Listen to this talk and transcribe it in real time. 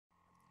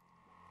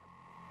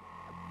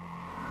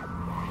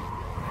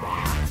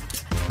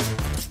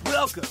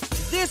Welcome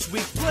to this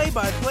week's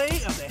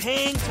play-by-play of the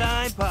Hang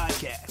Time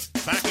Podcast.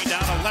 Backing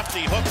down a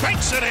lefty hook,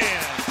 banks it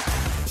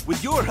in.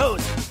 With your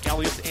host,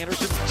 Elliot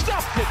Anderson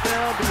stopped it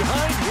down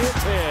behind his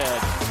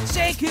head.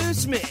 Sekou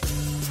Smith.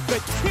 The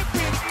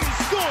tip-in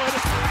is good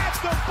at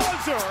the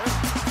buzzer.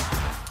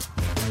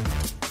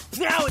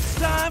 Now it's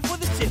time for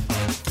the tip.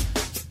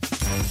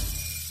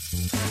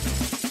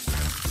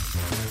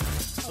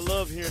 I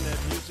love hearing that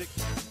music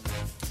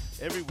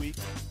every week.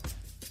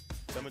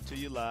 Coming to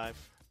you live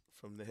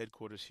from the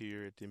headquarters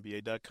here at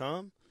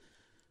NBA.com.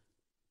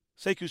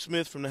 Sekou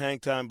Smith from the Hang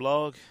Time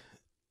blog.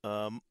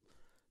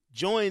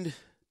 Joined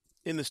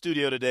in the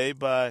studio today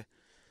by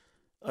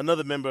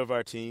another member of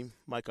our team,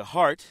 Micah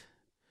Hart,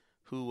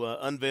 who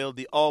unveiled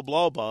the All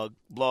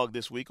blog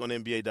this week on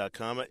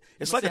NBA.com.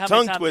 It's like a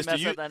tongue twister.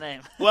 That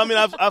name. Well, I mean,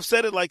 I've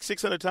said it like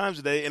 600 times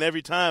today, and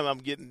every time I'm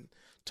getting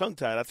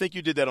tongue-tied. I think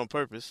you did that on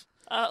purpose.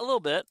 A little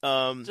bit,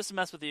 just to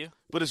mess with you.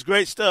 But it's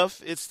great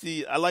stuff.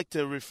 I like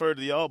to refer to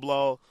the All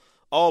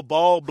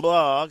Ball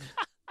blog.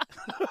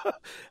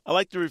 I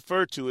like to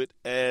refer to it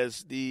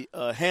as the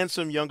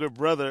handsome younger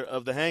brother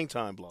of the Hang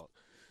Time blog,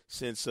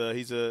 since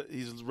he's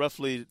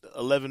roughly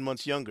 11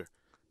 months younger.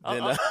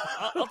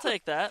 I'll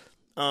take that.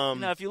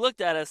 If you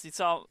looked at us, you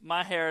saw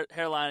my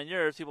hairline and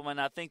yours. People might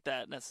not think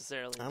that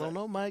necessarily. I don't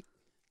know, Mike.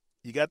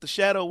 You got the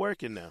shadow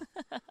working now.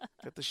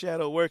 But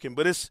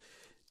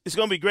it's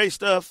going to be great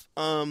stuff.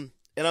 And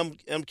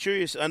I'm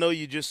curious. I know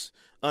you just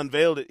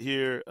unveiled it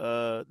here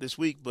this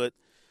week, but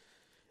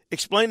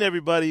explain to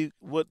everybody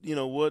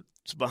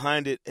what's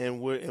behind it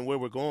and where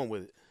we're going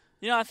with it.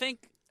 I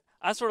think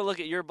I sort of look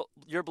at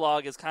your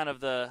blog as kind of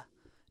the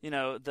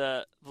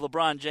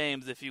LeBron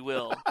James, if you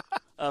will,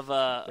 of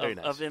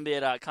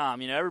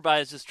NBA.com.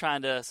 Everybody's just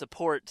trying to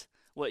support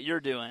what you're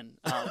doing.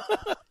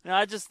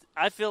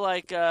 I feel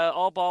like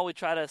All Ball, we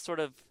try to sort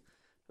of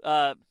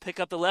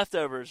pick up the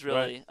leftovers,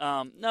 really.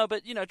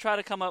 Right. Try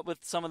to come up with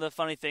some of the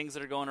funny things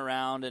that are going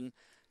around and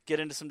get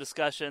into some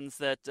discussions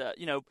that,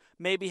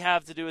 maybe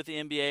have to do with the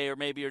NBA or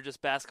maybe are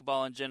just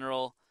basketball in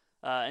general,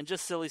 and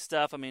just silly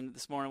stuff. I mean,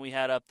 this morning we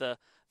had up the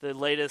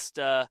latest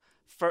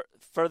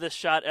furthest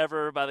shot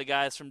ever by the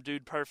guys from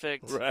Dude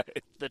Perfect.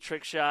 Right. The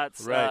trick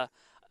shots. Right.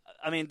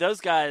 Those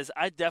guys,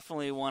 I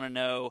definitely want to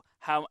know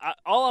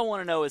all I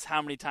want to know is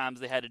how many times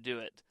they had to do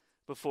it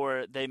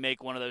before they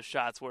make one of those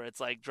shots where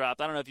it's like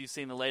dropped. I don't know if you've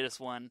seen the latest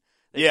one.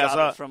 They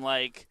dropped it from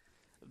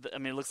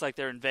it looks like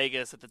they're in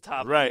Vegas at the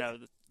top, right.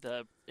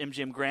 The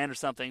MGM Grand or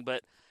something.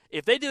 But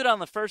if they do it on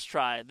the first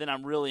try, then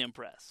I'm really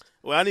impressed.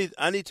 Well,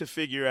 I need to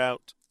figure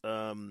out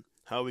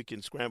how we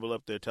can scramble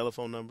up their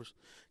telephone numbers,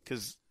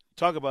 because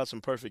talk about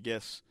some perfect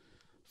guests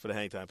for the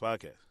Hang Time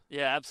podcast.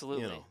 Yeah,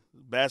 absolutely.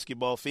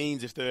 Basketball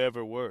fiends if there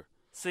ever were.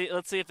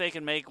 Let's see if they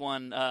can make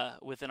one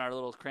within our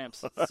little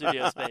cramped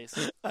studio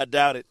space. I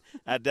doubt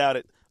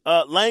it.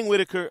 Lang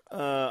Whitaker,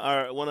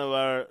 one of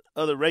our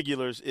other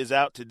regulars, is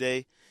out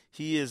today.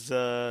 He is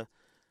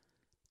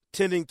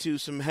tending to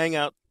some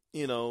hangout,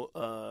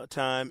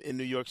 time in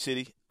New York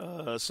City.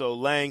 So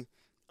Lang,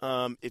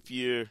 if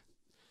you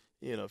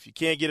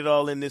can't get it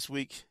all in this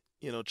week,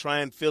 try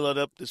and fill it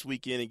up this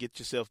weekend and get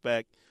yourself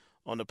back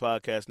on the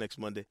podcast next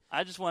Monday.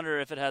 I just wonder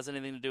if it has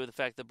anything to do with the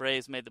fact the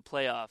Braves made the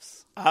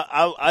playoffs.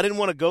 I didn't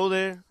want to go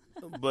there,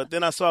 but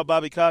then I saw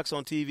Bobby Cox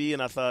on TV,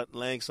 and I thought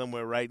Lang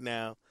somewhere right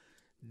now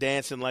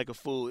dancing like a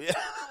fool.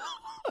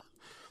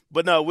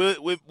 But no,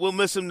 we'll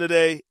miss him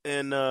today,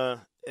 and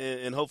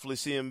hopefully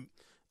see him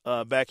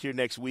back here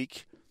next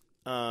week.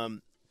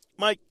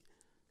 Mike,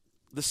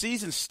 the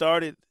season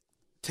started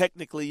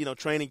technically,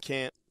 training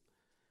camp,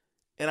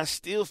 and I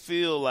still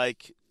feel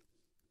like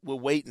we're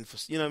waiting for,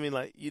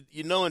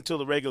 until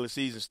the regular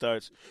season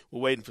starts, we're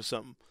waiting for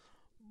something.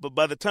 But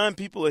by the time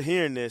people are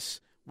hearing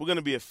this, we're going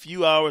to be a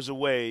few hours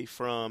away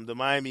from the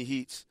Miami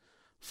Heat's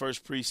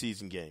first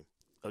preseason game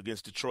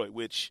against Detroit,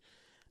 which,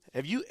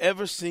 have you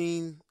ever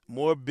seen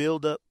more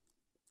build-up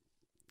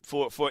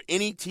for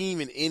any team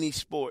in any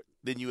sport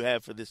than you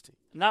have for this team?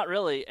 Not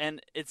really,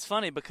 and it's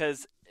funny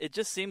because it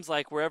just seems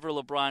like wherever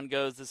LeBron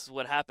goes, this is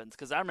what happens.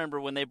 Because I remember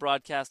when they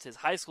broadcast his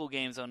high school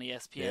games on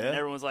ESPN, and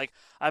everyone was like,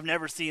 I've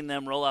never seen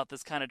them roll out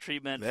this kind of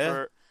treatment.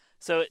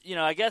 So,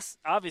 I guess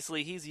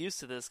obviously he's used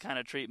to this kind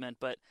of treatment,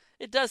 but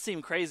it does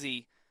seem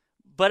crazy.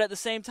 But at the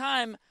same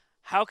time,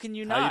 how can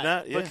you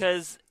not? Yeah.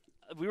 Because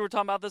we were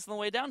talking about this on the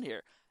way down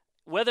here.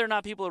 Whether or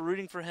not people are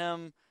rooting for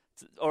him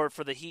or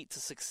for the Heat to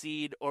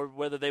succeed, or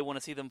whether they want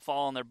to see them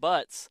fall on their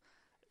butts,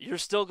 you're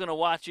still going to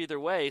watch either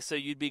way, so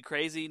you'd be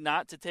crazy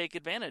not to take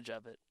advantage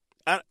of it.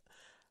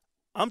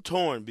 I'm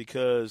torn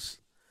because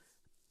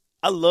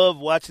I love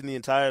watching the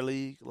entire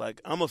league. Like,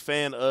 I'm a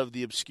fan of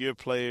the obscure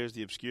players,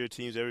 the obscure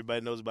teams.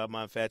 Everybody knows about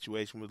my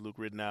infatuation with Luke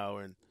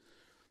Rittenauer and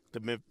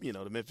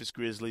the Memphis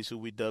Grizzlies, who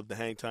we dubbed the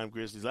Hang Time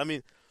Grizzlies. I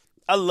mean,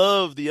 I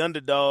love the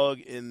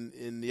underdog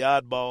in the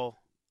oddball,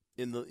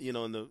 in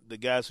the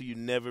guys who you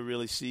never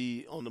really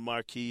see on the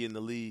marquee in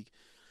the league.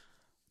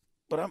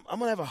 But I'm going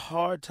to have a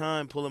hard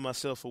time pulling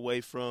myself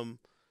away from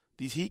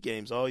these Heat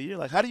games all year.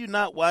 Like, how do you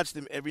not watch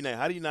them every night?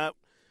 How do you not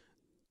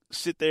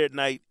sit there at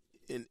night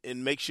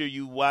and make sure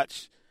you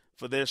watch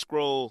for their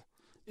scroll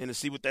and to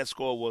see what that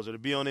score was, or to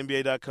be on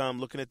NBA.com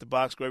looking at the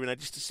box score every night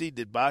just to see,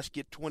 did Bosh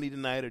get 20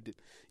 tonight, or did,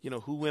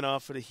 who went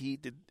off for the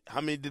Heat?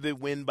 How many did they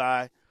win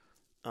by?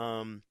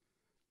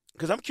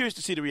 Because I'm curious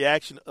to see the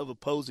reaction of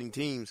opposing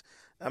teams.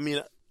 I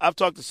mean, I've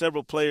talked to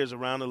several players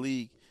around the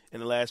league in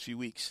the last few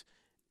weeks,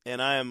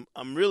 and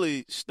I'm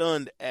really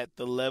stunned at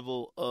the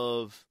level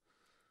of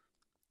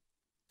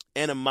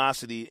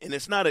animosity, and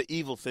it's not an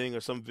evil thing or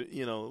some,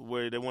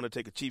 where they want to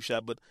take a cheap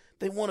shot, but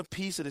they want a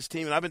piece of this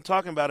team, and I've been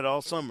talking about it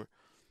all summer.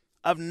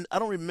 I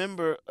don't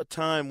remember a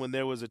time when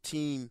there was a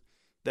team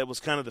that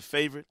was kind of the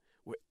favorite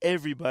where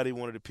everybody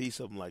wanted a piece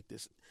of them like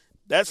this.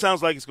 That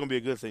sounds like it's going to be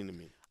a good thing to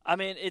me. I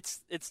mean,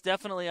 it's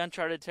definitely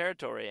uncharted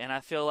territory, and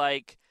I feel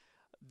like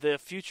the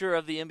future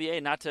of the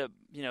NBA, not to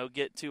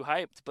get too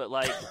hyped, but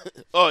like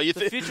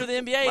the future of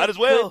the NBA might as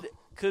well.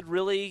 could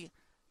really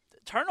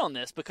turn on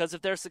this, because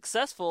if they're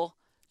successful,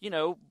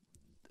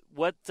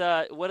 what's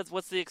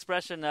the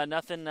expression?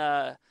 Nothing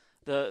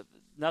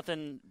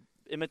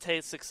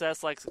imitates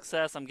success like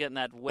success. I'm getting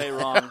that way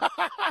wrong.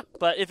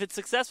 But if it's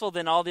successful,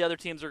 then all the other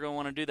teams are going to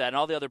want to do that, and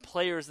all the other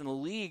players in the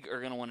league are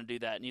going to want to do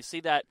that. And you see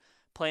that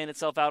playing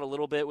itself out a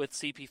little bit with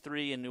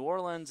CP3 in New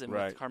Orleans and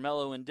with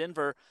Carmelo in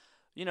Denver.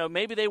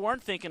 Maybe they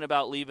weren't thinking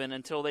about leaving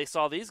until they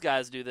saw these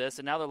guys do this,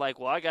 and now they're like,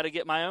 well, I got to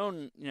get my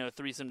own,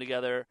 threesome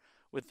together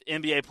with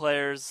NBA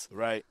players.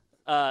 Right.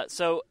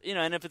 So,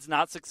 and if it's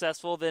not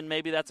successful, then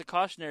maybe that's a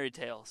cautionary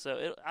tale.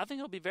 So I think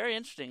it'll be very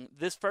interesting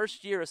this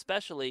first year,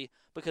 especially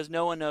because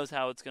no one knows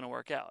how it's going to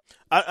work out.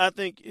 I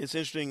think it's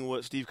interesting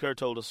what Steve Kerr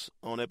told us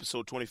on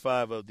episode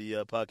 25 of the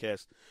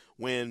podcast,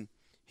 when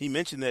he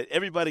mentioned that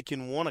everybody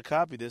can want to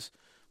copy this,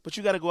 but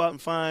you got to go out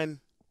and find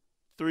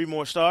 3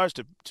 more stars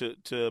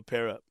to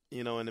pair up,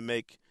 and to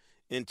make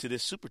into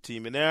this super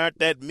team. And there aren't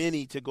that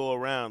many to go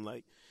around.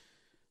 Like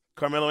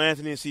Carmelo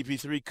Anthony and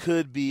CP3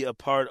 could be a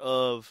part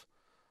of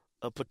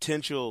a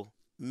potential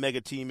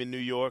mega team in New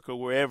York or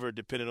wherever,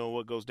 depending on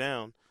what goes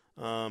down.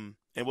 And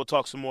we'll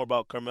talk some more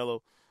about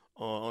Carmelo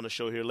on the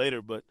show here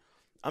later. But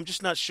I'm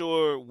just not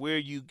sure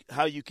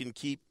how you can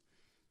keep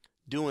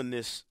doing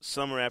this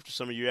summer after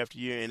summer, year after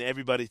year, and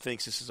everybody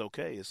thinks this is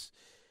okay.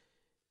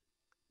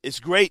 It's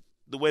great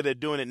the way they're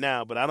doing it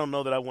now, but I don't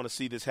know that I want to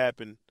see this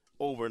happen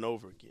over and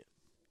over again.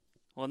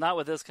 Well, not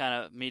with this kind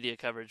of media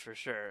coverage for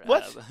sure.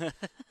 What?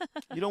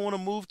 You don't want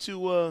to move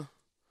to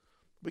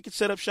we could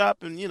set up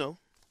shop and,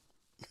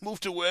 move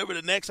to wherever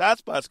the next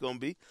hotspot's going to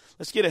be.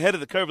 Let's get ahead of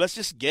the curve. Let's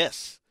just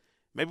guess.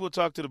 Maybe we'll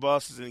talk to the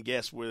bosses and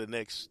guess where the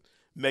next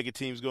mega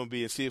team's going to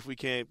be and see if we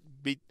can't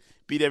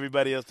beat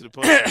everybody else to the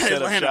punch and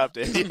set up shop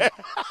there.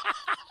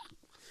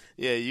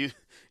 Yeah,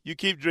 you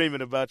keep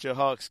dreaming about your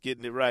Hawks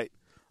getting it right.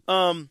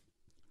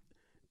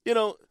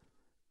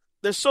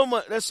 There's so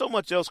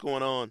much else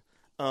going on.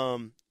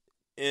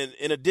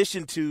 In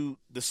addition to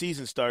the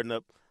season starting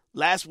up,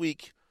 last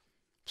week,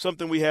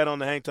 something we had on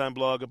the Hangtime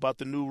blog about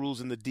the new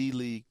rules in the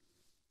D-League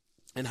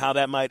and how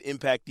that might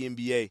impact the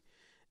NBA.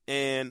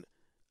 And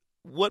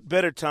what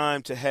better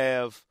time to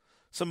have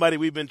somebody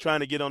we've been trying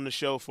to get on the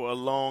show for a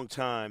long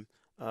time,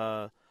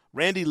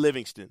 Randy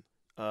Livingston,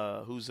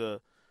 who's a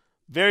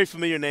very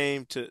familiar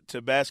name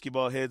to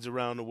basketball heads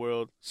around the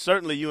world.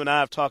 Certainly you and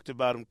I have talked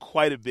about him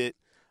quite a bit.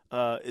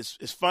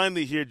 Is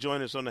finally here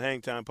joining us on the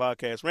Hangtime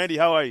podcast. Randy,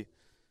 how are you?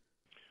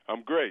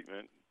 I'm great,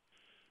 man.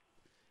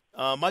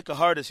 Micah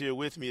Hart is here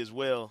with me as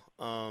well.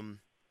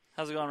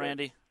 How's it going,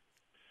 Randy?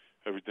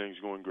 Everything's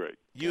going great.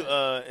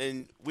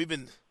 And we've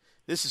been.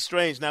 This is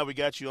strange. Now we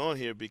got you on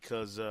here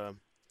because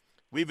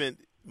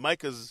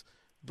Micah's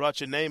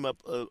brought your name up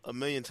a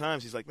million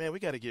times. He's like, man, we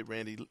got to get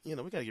Randy. We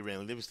got to get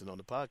Randy Livingston on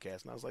the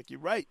podcast. And I was like, you're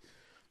right.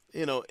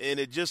 And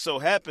it just so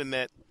happened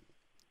that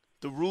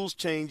the rules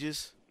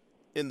changes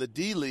in the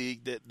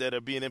D-League that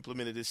are being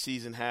implemented this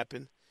season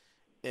happened.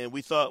 And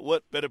we thought,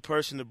 what better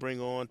person to bring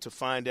on to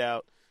find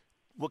out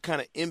what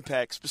kind of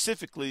impact,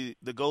 specifically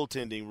the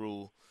goaltending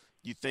rule,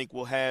 you think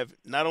will have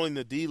not only in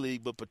the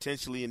D-League but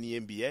potentially in the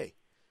NBA?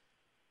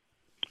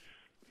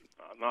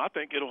 No, I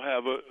think it'll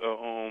have a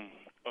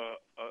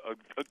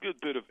good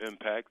bit of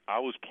impact. I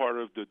was part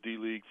of the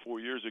D-League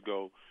 4 years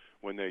ago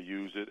when they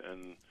used it,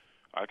 and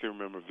I can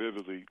remember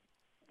vividly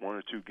 1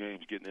 or 2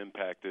 games getting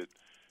impacted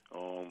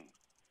in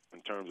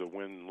terms of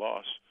win and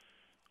loss.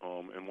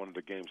 In one of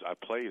the games I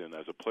played in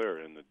as a player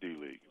in the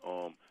D-League.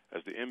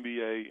 As the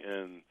NBA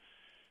and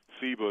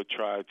FIBA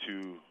tried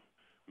to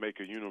make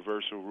a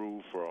universal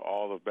rule for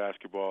all of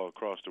basketball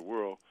across the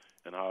world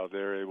and how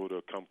they're able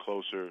to come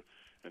closer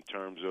in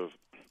terms of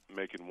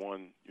making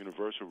one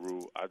universal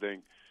rule, I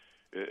think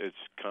it's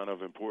kind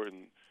of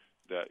important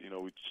that,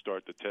 we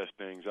start to test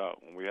things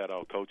out. When we had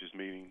our coaches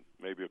meeting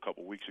maybe a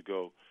couple weeks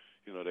ago,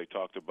 they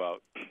talked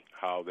about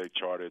how they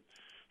charted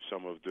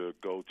some of the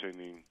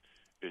goaltending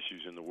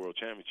issues in the World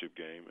Championship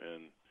game.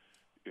 And,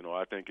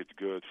 I think it's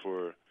good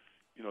for,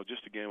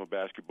 just the game of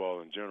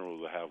basketball in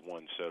general to have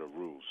one set of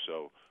rules.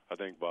 So I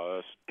think by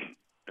us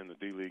in the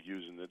D-League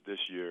using it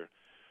this year,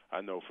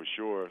 I know for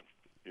sure,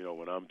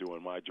 when I'm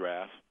doing my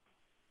draft,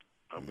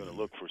 I'm going to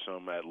look for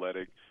some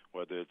athletic,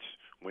 whether it's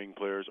wing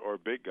players or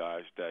big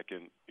guys that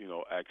can,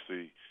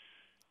 actually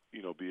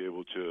be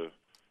able to,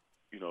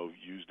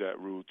 use that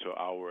rule to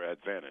our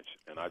advantage.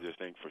 And I just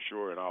think for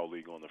sure in our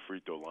league on the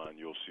free throw line,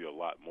 you'll see a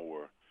lot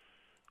more,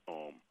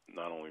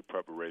 not only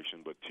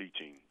preparation but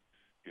teaching.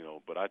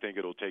 But I think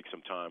it'll take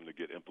some time to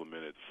get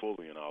implemented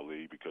fully in our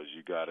league because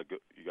you got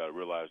to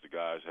realize the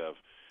guys have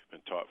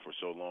been taught for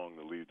so long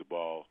to leave the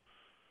ball,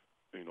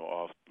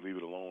 leave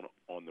it alone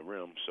on the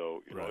rim.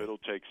 So it'll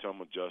take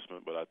some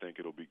adjustment, but I think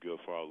it'll be good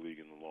for our league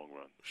in the long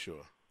run.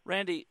 Sure.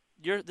 Randy,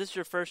 this is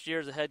your first year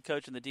as a head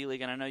coach in the D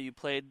League, and I know you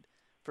played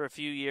for a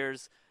few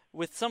years.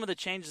 With some of the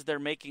changes they're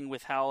making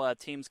with how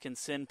teams can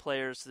send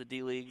players to the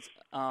D Leagues,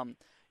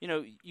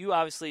 you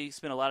obviously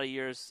spent a lot of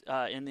years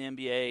in the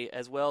NBA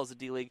as well as the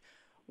D League.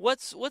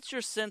 What's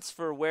your sense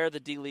for where the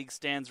D League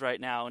stands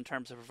right now in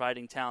terms of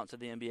providing talent to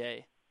the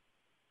NBA?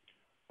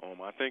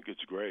 I think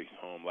it's great.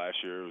 Last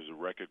year it was a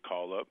record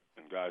call-up,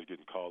 and guys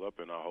getting called up,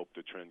 and I hope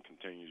the trend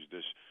continues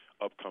this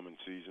upcoming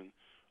season.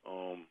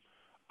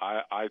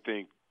 I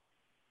think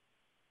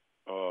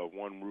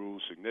one rule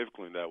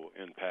significantly that will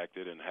impact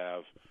it and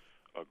have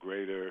a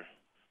greater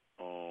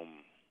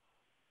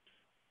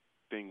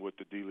thing with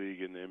the D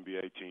League and the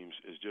NBA teams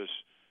is just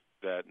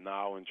that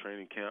now in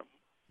training camp,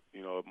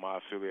 my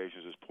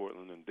affiliations is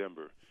Portland and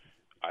Denver.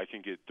 I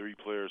can get 3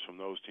 players from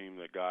those teams,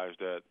 guys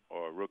that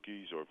are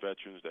rookies or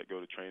veterans that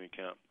go to training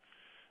camp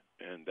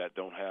and that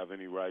don't have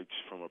any rights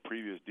from a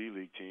previous D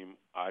League team.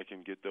 I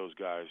can get those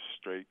guys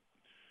straight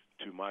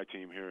to my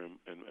team here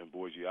in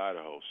Boise,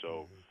 Idaho.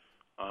 So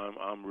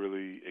I'm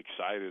really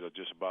excited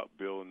just about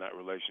building that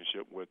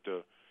relationship with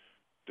the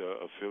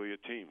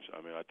affiliate teams.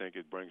 I mean, I think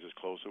it brings us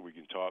closer. We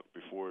can talk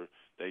before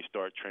they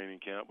start training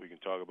camp. We can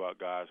talk about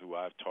guys who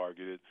I've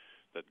targeted,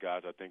 that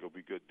guys I think will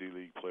be good D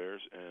League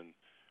players. And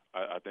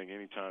I think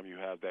anytime you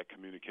have that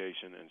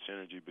communication and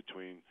synergy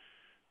between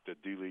the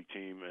D League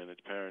team and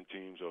its parent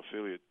teams or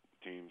affiliate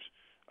teams,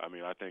 I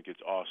mean, I think it's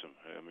awesome.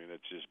 I mean,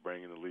 it's just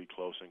bringing the league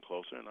closer and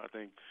closer. And I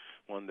think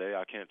one day,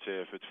 I can't say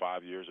if it's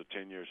 5 years or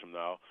 10 years from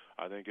now,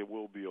 I think it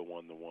will be a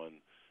one-to-one,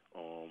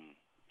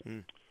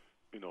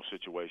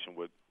 situation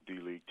with D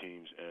League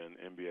teams and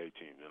NBA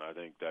teams. And I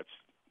think that's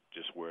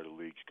just where the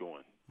league's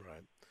going.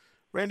 Right.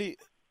 Randy,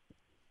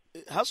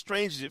 how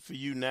strange is it for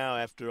you now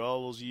after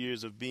all those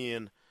years of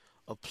being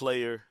a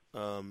player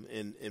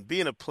and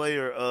being a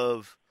player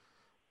of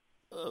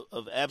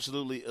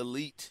absolutely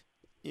elite,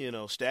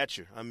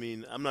 stature? I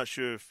mean, I'm not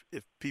sure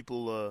if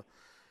people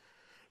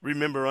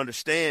remember or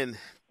understand,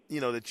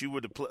 that you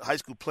were the high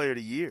school player of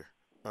the year,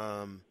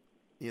 in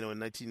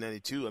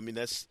 1992. I mean,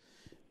 that's,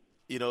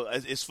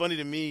 it's funny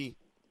to me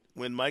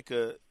when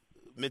Micah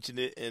mentioned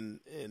it and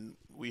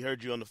we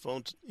heard you on the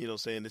phone,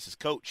 saying this is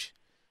Coach.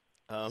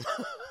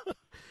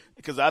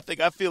 Because I think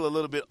I feel a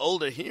little bit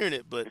older hearing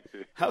it, but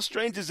how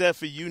strange is that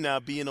for you now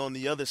being on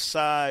the other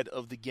side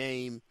of the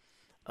game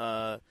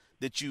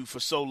that you for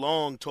so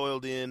long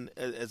toiled in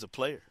as a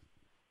player?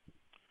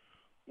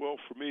 Well,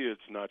 for me,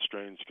 it's not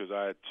strange because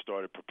I had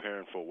started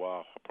preparing for a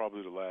while.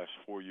 Probably the last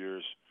 4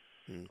 years,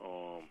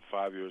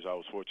 5 years, I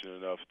was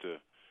fortunate enough to,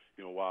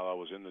 while I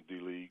was in the D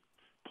League,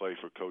 play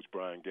for Coach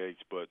Brian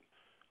Gates. But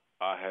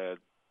I had,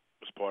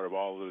 as part of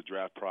all of the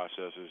draft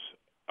processes,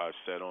 I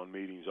sat on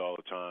meetings all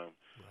the time.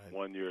 Right.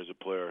 1 year as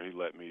a player, he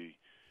let me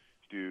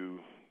do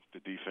the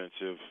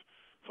defensive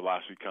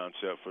philosophy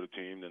concept for the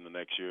team. Then the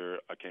next year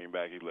I came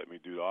back, he let me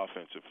do the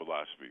offensive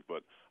philosophy.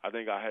 But I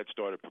think I had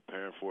started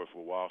preparing for it for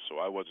a while, so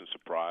I wasn't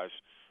surprised.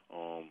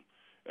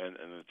 And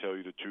to tell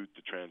you the truth,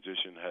 the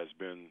transition has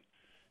been,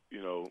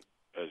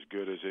 as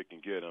good as it can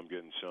get. I'm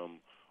getting some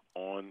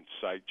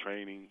on-site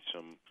training,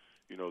 some,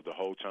 the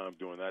whole time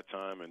during that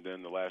time. And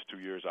then the last 2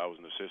 years I was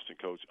an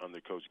assistant coach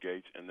under Coach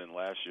Gates. And then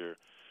last year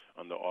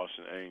under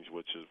Austin Ames,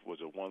 which was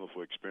a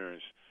wonderful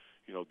experience,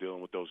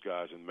 dealing with those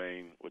guys in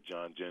Maine with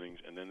John Jennings,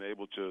 and then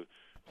able to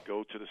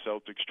go to the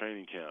Celtics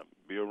training camp,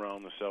 be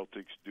around the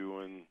Celtics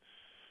doing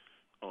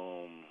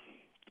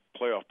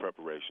playoff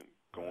preparation,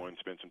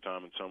 spend some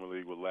time in Summer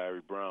League with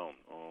Larry Brown.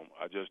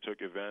 I just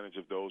took advantage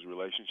of those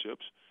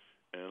relationships,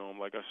 and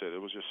like I said,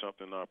 it was just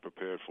something I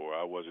prepared for.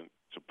 I wasn't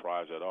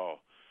surprised at all.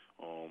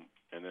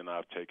 And then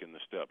I've taken the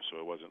steps, so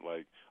it wasn't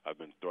like I've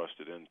been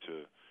thrusted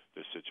into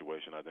this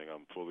situation. I think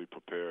I'm fully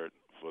prepared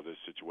for this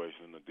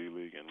situation in the D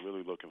League and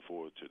really looking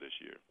forward to this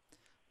year.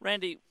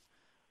 Randy,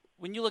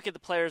 when you look at the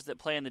players that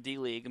play in the D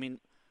League, I mean,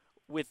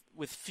 with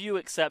few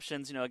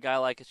exceptions, a guy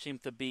like Hasheem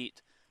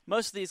Thabeet,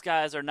 most of these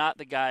guys are not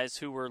the guys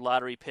who were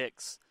lottery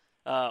picks,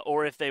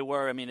 or if they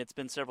were, I mean, it's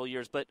been several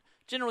years. But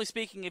generally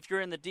speaking, if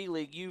you're in the D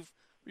League,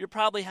 you're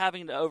probably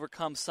having to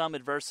overcome some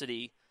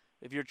adversity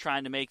if you're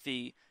trying to make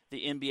the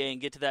NBA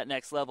and get to that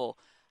next level.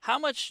 How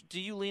much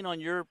do you lean on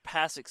your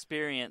past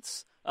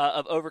experience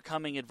of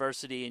overcoming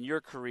adversity in your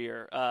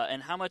career,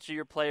 and how much do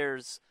your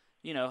players,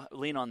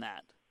 lean on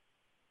that?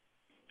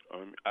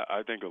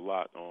 I think a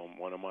lot.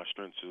 One of my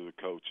strengths as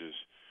a coach is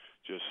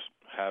just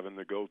having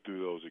to go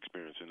through those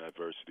experiences and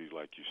adversities,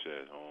 like you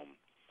said.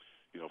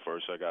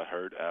 First I got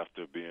hurt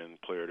after being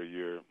player of the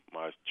year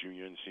my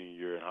junior and senior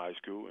year in high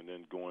school, and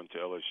then going to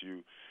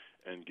LSU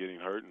and getting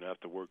hurt and have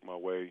to work my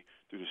way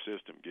through the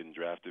system, getting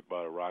drafted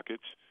by the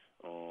Rockets,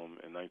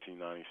 in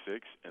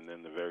 1996, and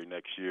then the very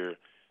next year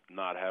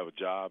not have a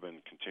job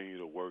and continue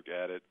to work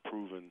at it,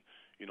 proving,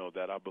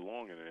 that I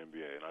belong in the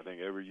NBA. And I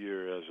think every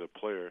year as a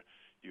player,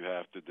 you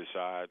have to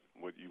decide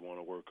what you want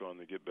to work on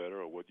to get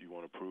better or what you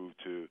want to prove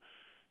to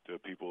the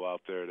people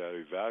out there that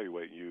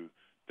evaluate you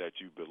that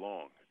you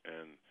belong.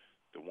 And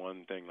the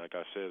one thing, like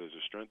I said, is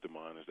a strength of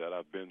mine is that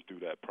I've been through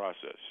that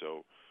process.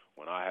 So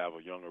when I have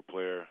a younger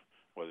player,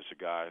 whether it's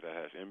a guy that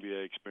has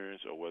NBA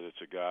experience or whether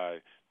it's a guy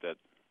that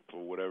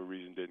for whatever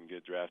reason didn't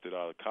get drafted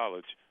out of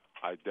college,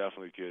 I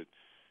definitely can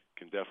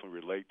definitely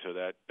relate to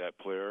that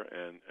player,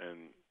 and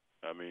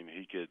I mean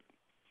he could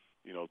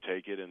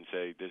take it and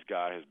say this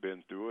guy has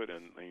been through it,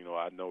 and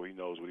I know he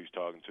knows what he's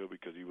talking to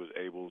because he was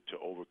able to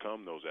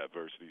overcome those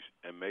adversities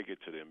and make it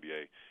to the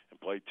NBA and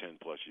play 10+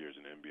 years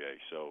in the NBA.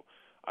 So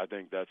I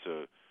think that's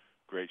a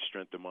great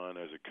strength of mine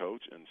as a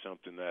coach, and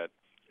something that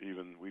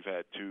even we've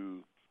had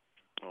 2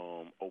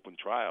 open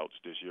tryouts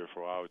this year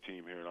for our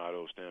team here in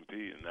Idaho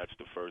Stampede, and that's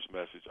the first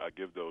message I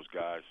give those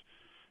guys,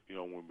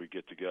 when we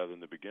get together in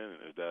the beginning,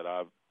 is that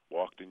I've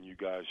walked in you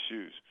guys'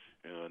 shoes.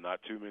 Not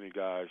too many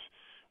guys,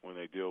 when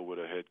they deal with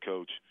a head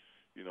coach,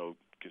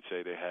 can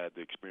say they had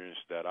the experience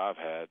that I've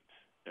had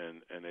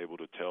and able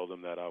to tell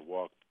them that I've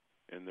walked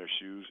in their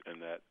shoes,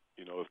 and that,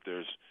 if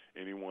there's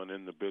anyone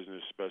in the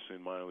business, especially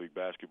in minor league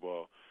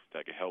basketball,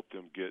 that can help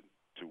them get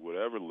to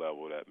whatever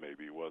level that may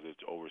be, whether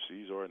it's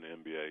overseas or in the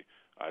NBA,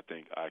 I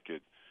think I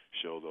could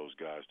show those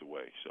guys the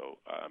way. So,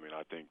 I mean,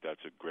 I think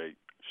that's a great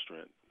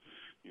strength,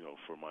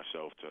 for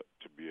myself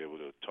to be able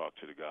to talk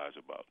to the guys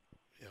about.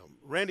 Yeah.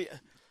 Randy,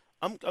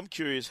 I'm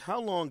curious, how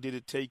long did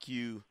it take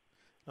you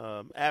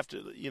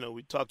after,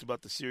 we talked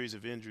about the series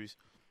of injuries.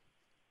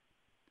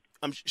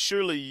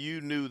 Surely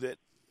you knew that,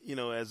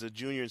 as a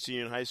junior and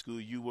senior in high school,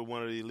 you were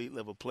one of the elite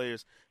level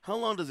players. How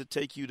long does it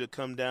take you to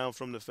come down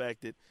from the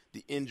fact that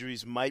the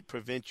injuries might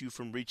prevent you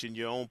from reaching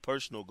your own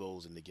personal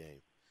goals in the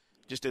game,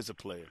 just as a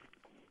player?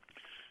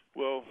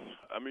 Well,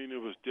 I mean,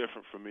 it was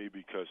different for me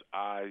because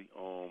I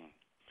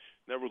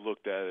never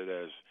looked at it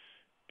as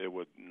it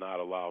would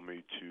not allow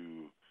me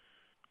to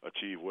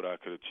achieve what I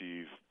could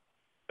achieve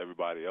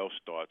everybody else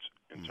thoughts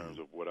in terms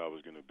of what I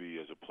was going to be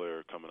as a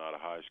player coming out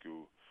of high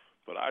school.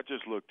 But I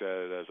just looked at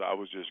it as I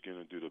was just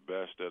going to do the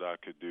best that I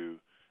could do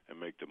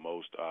and make the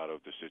most out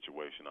of the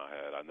situation I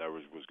had. I never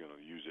was going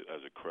to use it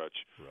as a crutch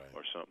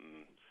or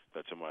something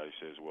that somebody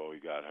says, well, he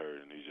got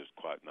hurt and he's just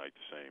quite not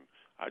the same.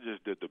 I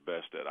just did the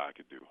best that I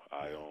could do.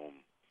 I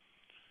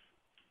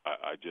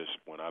just,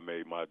 when I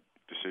made my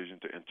decision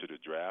to enter the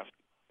draft,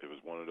 it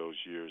was one of those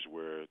years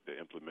where they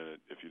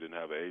implemented, if you didn't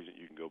have an agent,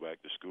 you can go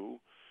back to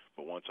school.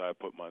 But once I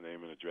put my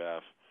name in the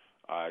draft,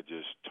 I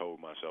just told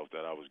myself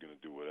that I was going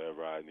to do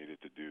whatever I needed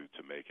to do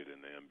to make it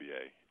in the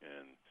NBA.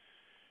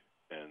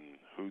 And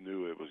who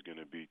knew it was going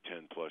to be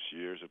 10+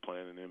 years of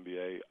playing in the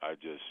NBA? I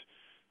just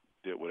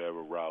did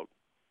whatever route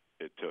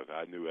it took.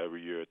 I knew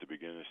every year at the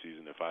beginning of the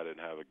season, if I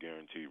didn't have a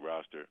guaranteed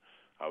roster,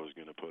 I was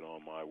going to put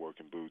on my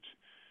working boots,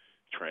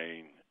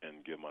 train,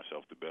 and give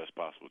myself the best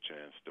possible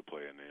chance to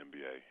play in the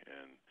NBA.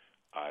 And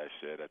I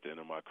said at the end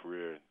of my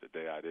career, the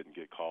day I didn't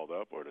get called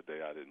up or the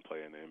day I didn't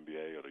play in the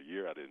NBA or the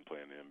year I didn't play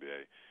in the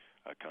NBA,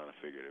 I kind of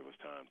figured it was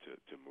time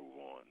to move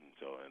on.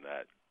 And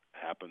that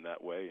happened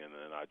that way, and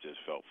then I just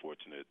felt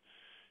fortunate,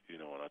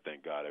 and I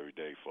thank God every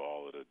day for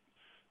all of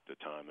the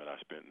time that I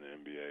spent in the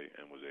NBA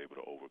and was able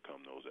to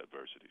overcome those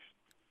adversities.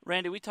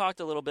 Randy, we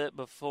talked a little bit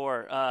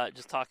before,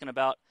 just talking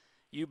about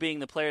you being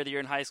the player of the year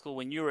in high school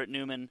when you were at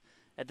Newman.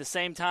 At the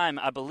same time,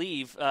 I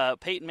believe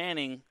Peyton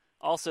Manning,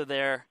 also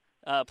there,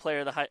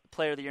 player of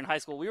the year in high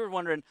school. We were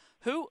wondering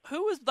who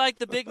was like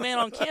the big man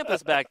on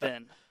campus back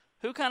then.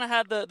 Who kind of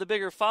had the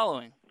bigger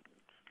following?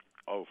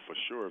 Oh, for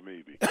sure,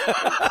 me.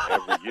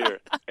 Because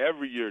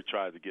every year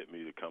tried to get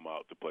me to come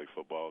out to play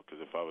football.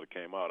 Because if I would have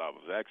came out, I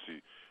was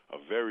actually a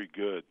very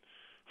good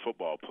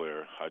football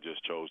player. I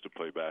just chose to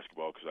play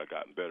basketball because I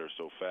gotten better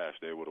so fast.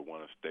 They would have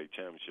won a state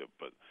championship.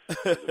 But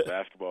as a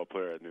basketball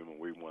player at Newman,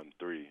 we won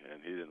 3,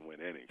 and he didn't win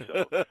any.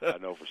 So I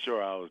know for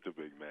sure I was the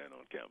big man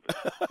on campus.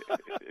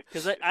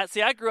 Because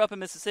I grew up in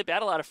Mississippi. I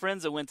had a lot of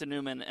friends that went to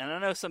Newman, and I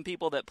know some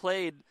people that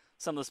played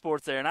some of the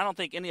sports there, and I don't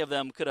think any of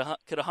them could have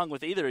hung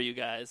with either of you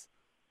guys.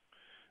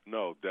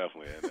 No,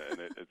 definitely,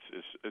 and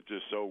it's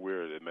just so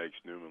weird. It makes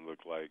Newman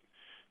look like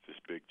this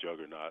big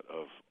juggernaut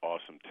of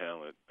awesome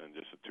talent, and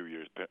just a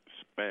 2-year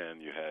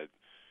span, you had,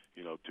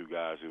 2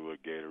 guys who were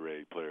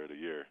Gatorade Player of the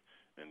Year,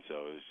 and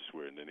so it's just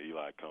weird. And then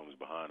Eli comes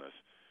behind us.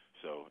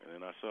 So, and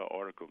then I saw an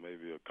article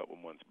maybe a couple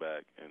months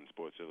back in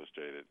Sports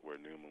Illustrated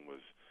where Newman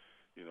was,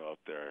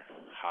 up there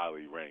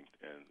highly ranked,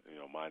 and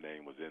my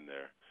name was in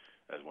there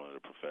as one of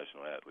the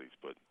professional athletes,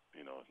 but.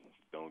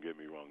 Don't get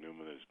me wrong,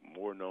 Newman is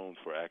more known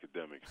for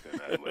academics than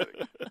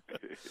athletics.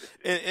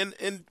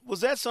 and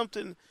was that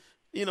something,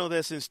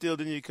 that's instilled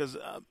in you? Because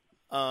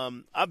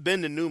I've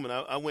been to Newman.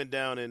 I went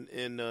down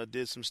and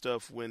did some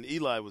stuff when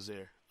Eli was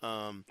there.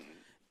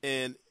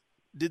 And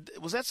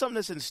was that something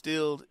that's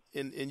instilled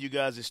in you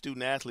guys as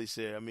student athletes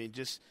there? I mean,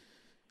 just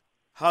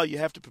how you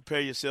have to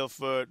prepare yourself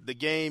for the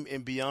game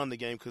and beyond the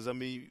game. Because, I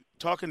mean,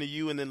 talking to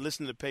you and then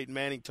listening to Peyton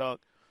Manning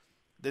talk,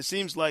 there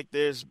seems like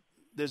there's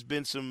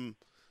been some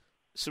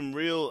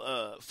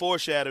real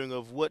foreshadowing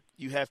of what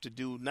you have to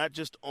do, not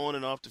just on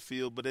and off the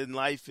field, but in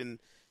life and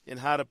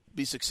how to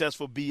be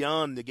successful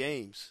beyond the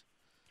games.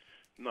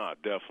 No,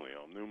 definitely.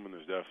 Newman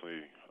is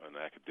definitely an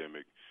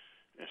academic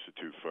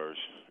institute first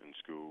in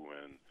school,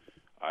 and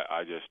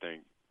I just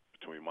think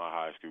between my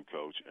high school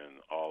coach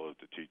and all of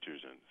the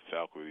teachers and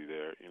faculty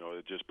there,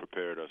 it just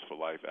prepared us for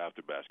life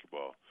after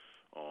basketball.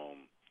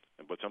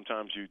 But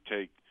sometimes you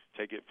take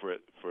it for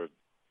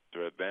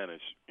their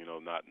advantage,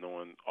 not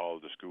knowing all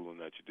of the schooling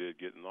that you did,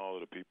 getting all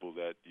of the people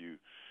that you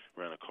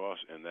ran across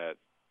in that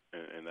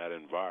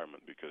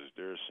environment, because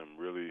there's some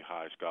really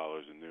high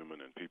scholars in Newman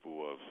and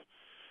people of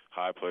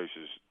high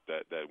places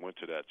that went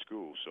to that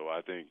school. So I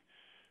think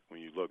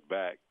when you look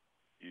back,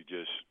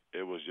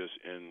 it was just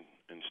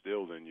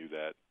instilled in you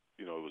that,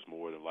 it was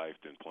more than life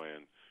than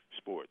playing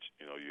sports.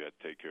 You had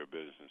to take care of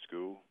business in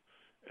school,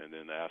 and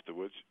then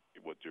afterwards,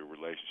 with your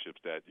relationships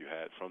that you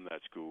had from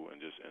that school and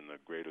just in the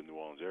greater New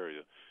Orleans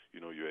area,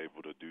 you're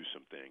able to do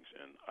some things.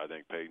 And I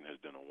think Peyton has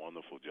done a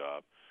wonderful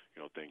job,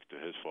 thanks to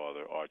his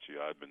father,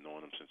 Archie. I've been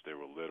knowing him since they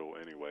were little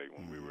anyway,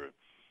 when we were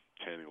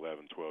 10,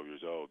 11, 12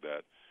 years old,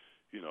 that,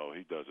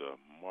 he does a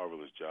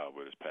marvelous job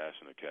with his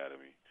passing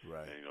academy.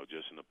 Right. And,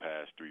 just in the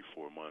past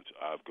 3-4 months,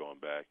 I've gone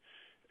back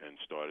and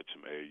started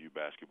some AAU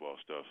basketball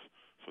stuff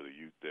for the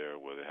youth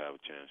there, where they have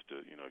a chance to,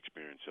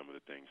 experience some of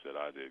the things that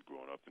I did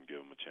growing up and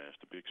give them a chance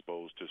to be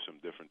exposed to some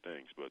different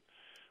things. But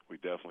we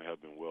definitely have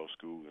been well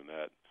schooled in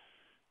that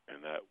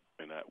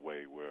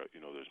way, where,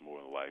 there's more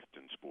in life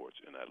than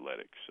sports and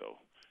athletics. So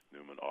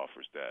Newman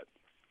offers that.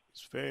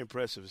 It's very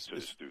impressive to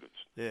the students.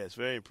 Yeah, it's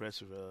very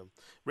impressive.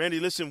 Randy,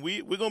 listen,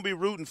 we're going to be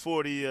rooting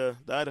for the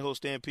Idaho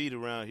Stampede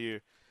around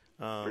here.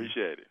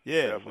 Appreciate it.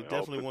 Yeah, we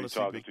definitely want to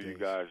see big things. You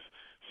guys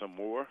some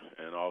more,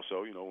 and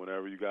also,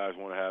 whenever you guys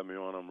want to have me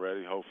on, I'm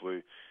ready.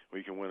 Hopefully,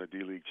 we can win a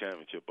D-League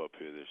championship up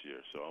here this year.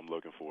 So I'm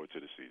looking forward to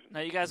the season. Now,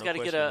 you guys got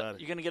to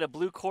you're going to get a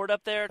blue court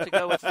up there to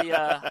go with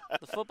the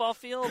football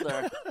field,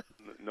 or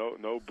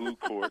no blue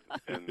court,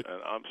 and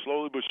I'm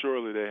slowly but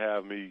surely they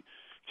have me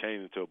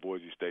changing to a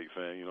Boise State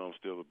fan. I'm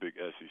still a big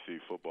SEC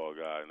football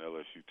guy and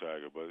LSU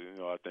Tiger, but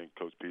I think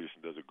Coach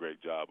Peterson does a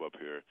great job up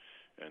here.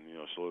 And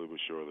slowly but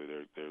surely,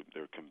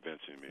 they're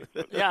convincing me.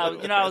 Yeah,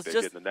 I was just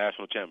getting the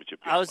national championship.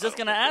 I was just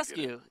going to ask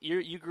you.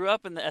 You grew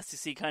up in the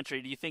SEC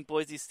country. Do you think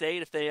Boise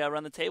State, if they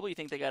run the table, you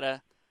think they got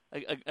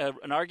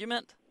an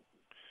argument?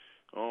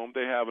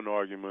 They have an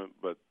argument,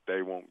 but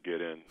they won't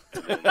get in.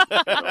 And then,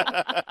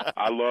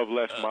 I love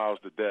Les Miles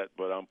to death,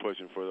 but I'm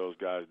pushing for those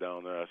guys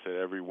down there. I said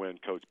every win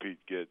Coach Pete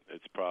gets,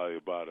 it's probably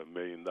about $1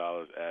 million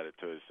added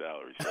to his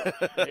salary. So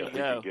if we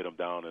can get him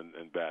down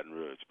in Baton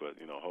Rouge, but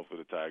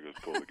hopefully the Tigers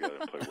pull together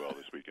and play well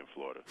this week in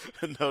Florida.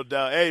 No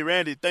doubt. Hey,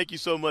 Randy, thank you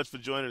so much for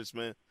joining us,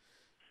 man.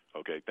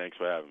 Okay, thanks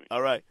for having me.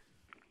 All right.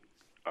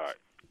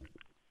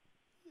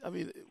 I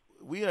mean,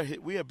 we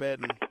are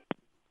batting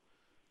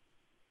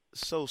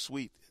so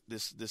sweet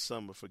this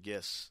summer for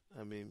guests.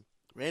 I mean,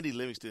 Randy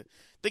Livingston,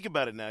 think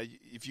about it now.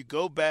 If you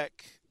go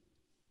back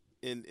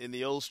in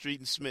the old Street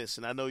and Smiths,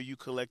 and I know you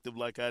collective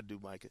like I do,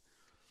 Micah,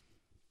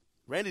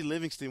 Randy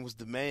Livingston was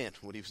the man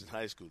when he was in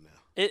high school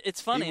now.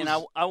 It's funny, and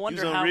I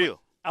wonder he was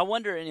unreal. I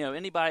wonder,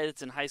 anybody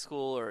that's in high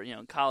school or,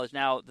 in college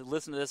now that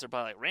listen to this are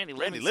probably like, Randy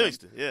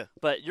Livingston, yeah.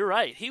 But you're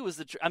right. He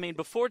was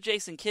before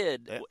Jason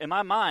Kidd, in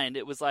my mind,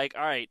 it was like,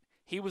 all right,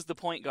 he was the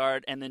point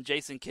guard, and then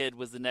Jason Kidd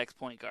was the next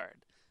point guard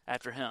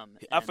after him.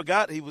 I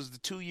forgot he was the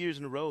 2 years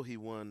in a row he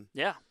won.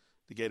 Yeah.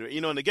 The Gatorade.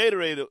 And the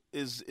Gatorade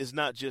is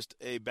not just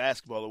a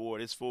basketball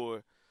award. It's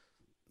for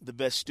the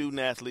best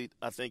student athlete,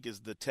 I think,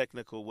 is the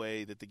technical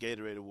way that the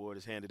Gatorade Award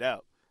is handed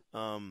out.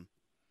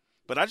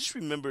 But I just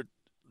remembered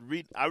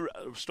a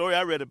story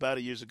I read about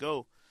it years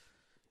ago.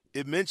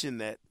 It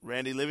mentioned that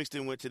Randy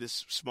Livingston went to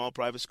this small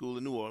private school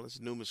in New Orleans,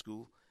 Newman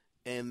School,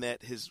 and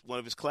that one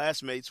of his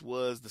classmates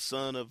was the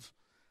son of,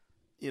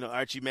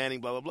 Archie Manning,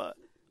 blah, blah, blah.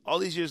 All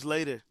these years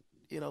later,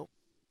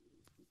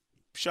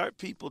 sharp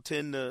people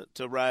tend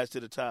to rise to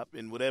the top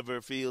in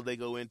whatever field they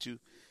go into.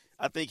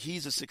 I think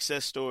he's a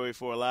success story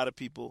for a lot of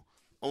people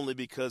only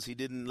because he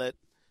didn't let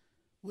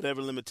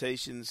whatever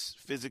limitations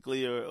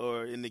physically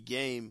or in the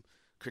game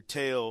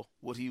curtail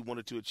what he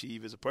wanted to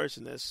achieve as a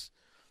person.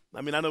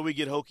 I know we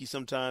get hokey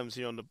sometimes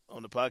here on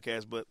the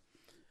podcast, but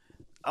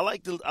I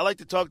like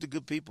to talk to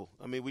good people.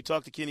 I mean, we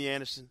talked to Kenny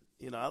Anderson.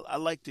 I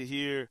like to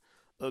hear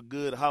a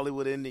good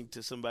Hollywood ending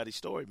to somebody's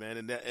story, man,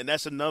 and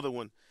that's another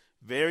one.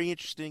 Very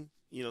interesting.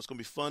 It's going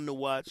to be fun to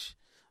watch.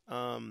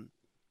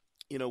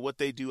 What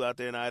they do out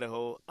there in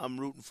Idaho. I'm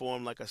rooting for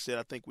them. Like I said,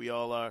 I think we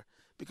all are,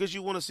 because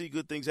you want to see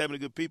good things happening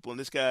to good people, and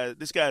this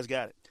guy's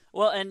got it.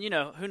 Well, and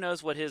who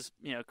knows what his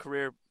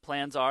career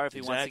plans are if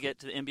he wants to get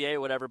to the NBA or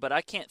whatever. But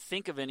I can't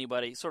think of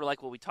anybody, sort of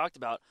like what we talked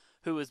about,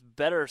 who is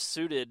better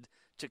suited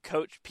to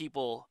coach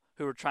people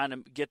who are trying to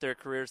get their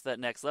careers to that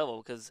next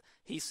level, because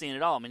he's seen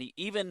it all. I mean,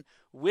 even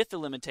with the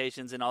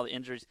limitations and all the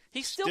injuries,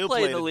 he still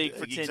played in the league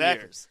for 10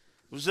 years.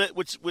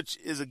 which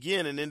is,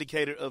 again, an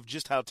indicator of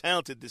just how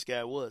talented this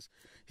guy was.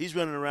 He's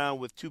running around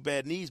with 2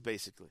 bad knees,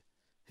 basically,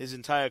 his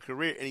entire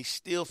career, and he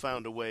still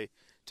found a way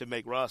to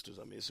make rosters.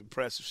 I mean, it's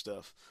impressive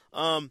stuff.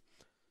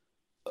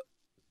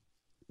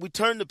 We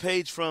turned the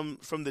page from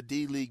the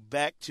D-League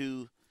back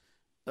to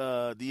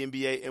the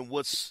NBA and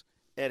what's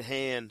at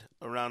hand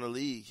around the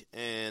league.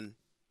 And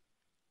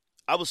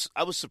I was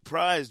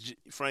surprised,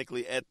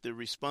 frankly, at the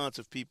response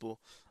of people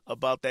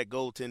about that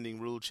goaltending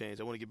rule change.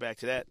 I want to get back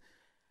to that.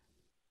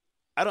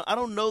 I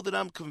don't know that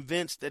I'm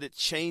convinced that it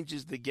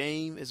changes the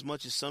game as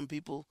much as some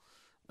people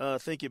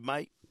think it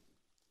might.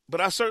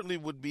 But I certainly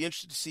would be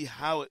interested to see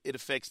how it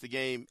affects the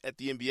game at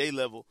the NBA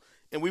level,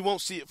 and we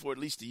won't see it for at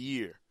least a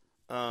year.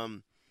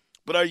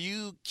 But are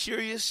you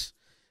curious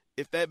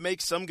if that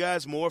makes some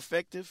guys more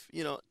effective?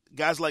 You know,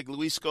 guys like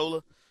Luis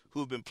Scola, who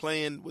have been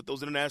playing with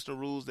those international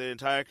rules their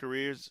entire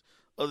careers,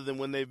 other than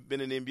when they've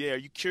been in the NBA. Are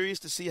you curious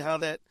to see how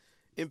that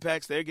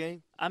impacts their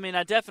game? I mean,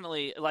 I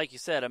definitely, like you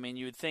said, I mean,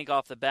 you would think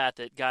off the bat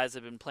that guys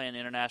that have been playing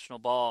international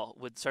ball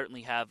would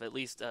certainly have at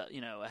least a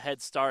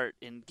head start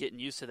in getting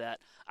used to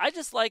that. I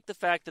just like the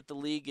fact that the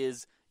league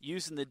is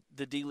using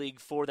the D-League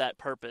for that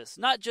purpose,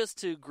 not just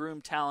to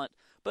groom talent,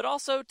 but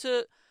also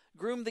to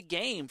groom the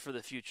game for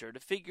the future, to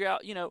figure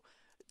out,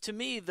 to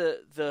me,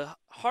 the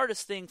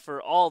hardest thing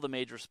for all the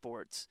major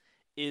sports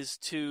is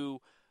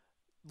to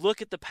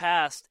look at the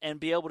past and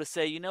be able to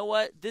say, you know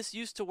what, this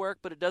used to work,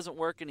 but it doesn't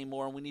work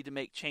anymore, and we need to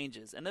make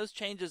changes. And those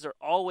changes are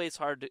always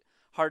hard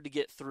to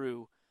get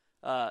through.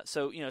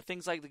 So,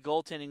 things like the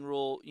goaltending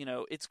rule,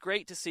 it's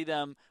great to see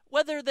them,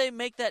 whether they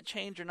make that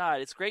change or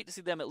not, it's great to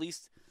see them at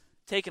least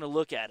taking a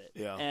look at it.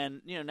 Yeah.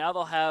 And, now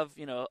they'll have,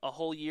 a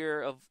whole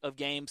year of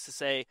games to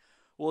say,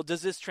 well,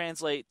 does this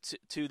translate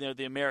to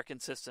the American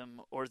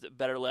system, or is it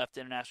better left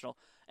international?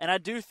 And I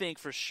do think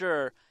for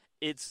sure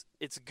it's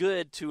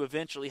good to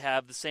eventually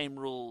have the same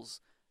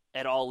rules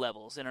at all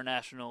levels,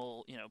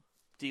 international,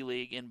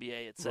 D-League,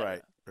 NBA,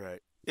 etc.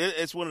 Right.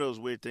 It's one of those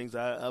weird things.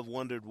 I've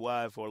wondered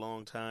why for a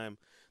long time.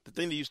 The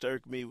thing that used to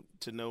irk me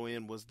to no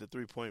end was the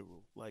three-point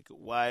rule. Like,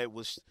 why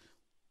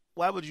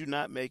would you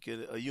not make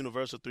it a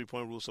universal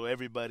three-point rule so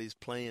everybody's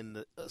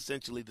playing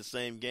essentially the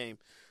same game?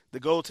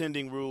 The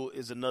goaltending rule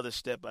is another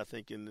step, I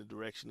think, in the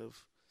direction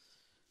of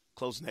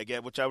closing that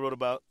gap, which I wrote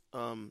about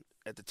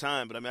at the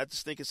time. But, I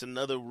just think it's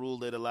another rule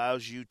that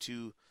allows you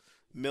to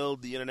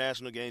meld the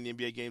international game, the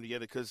NBA game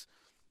together, because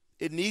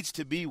it needs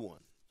to be one.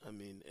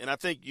 And I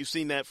think you've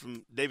seen that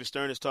from David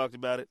Stern has talked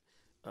about it.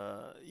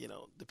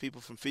 The people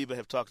from FIBA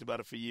have talked about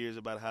it for years,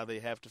 about how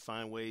they have to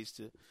find ways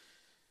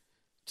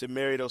to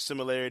marry those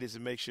similarities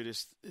and make sure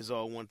this is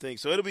all one thing.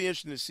 So it'll be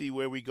interesting to see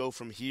where we go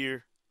from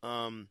here.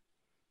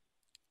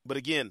 But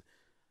again,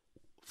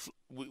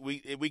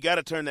 we got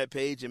to turn that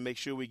page and make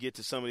sure we get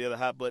to some of the other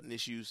hot button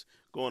issues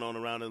going on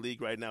around the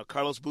league right now.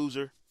 Carlos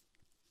Boozer,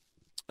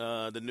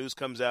 the news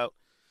comes out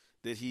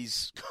that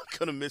he's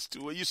going to miss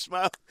 2. Well, you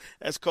smile.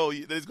 That's cold.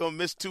 That he's going to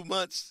miss 2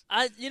 months.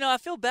 I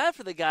feel bad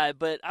for the guy,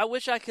 but I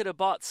wish I could have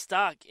bought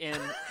stock in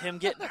him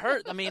getting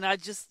hurt.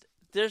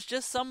 There's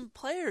just some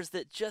players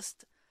that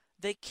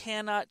they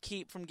cannot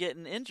keep from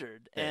getting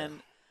injured. Yeah.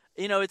 And,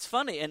 it's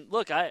funny. And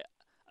look,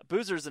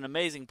 Boozer's an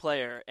amazing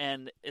player,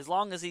 and as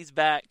long as he's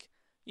back,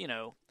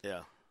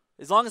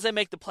 as long as they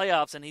make the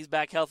playoffs and he's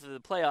back healthy to the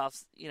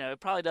playoffs, it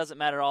probably doesn't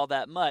matter all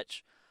that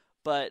much.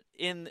 But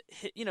in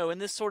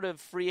this sort of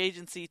free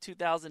agency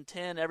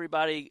 2010,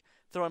 everybody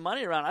throwing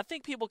money around, I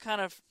think people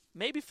kind of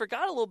maybe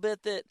forgot a little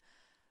bit that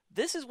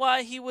this is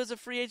why he was a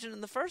free agent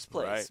in the first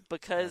place,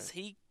 because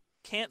he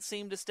can't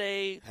seem to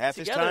stay half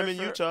together. His time in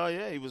Utah,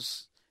 he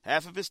was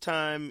half of his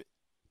time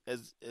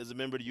as a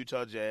member of the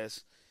Utah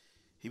Jazz,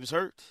 he was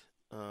hurt.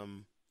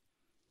 And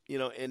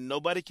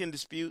nobody can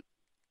dispute,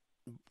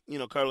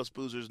 Carlos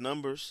Boozer's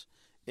numbers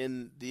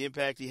and the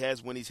impact he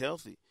has when he's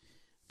healthy.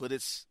 But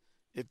it's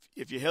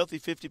if you're healthy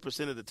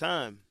 50% of the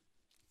time,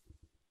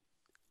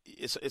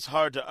 it's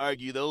hard to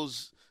argue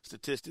those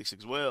statistics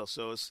as well.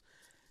 So it's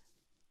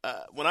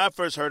when I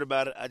first heard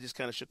about it, I just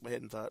kind of shook my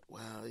head and thought,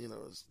 wow,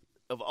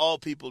 of all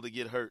people to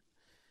get hurt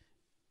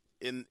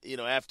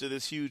after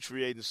this huge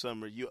free agent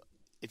summer,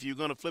 if you're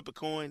going to flip a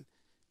coin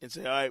and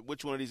say, all right,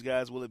 which one of these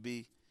guys will it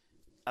be?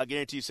 I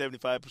guarantee you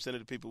 75% of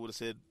the people would have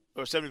said,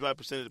 or 75%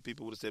 of the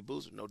people would have said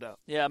Boozer, no doubt.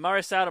 Yeah,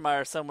 Mari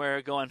Stoudemire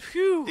somewhere going,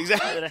 phew.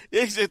 Exactly.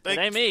 It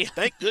ain't me.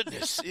 Thank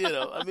goodness.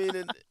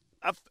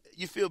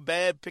 You feel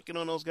bad picking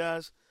on those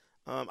guys.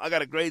 I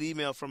got a great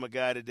email from a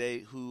guy today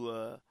who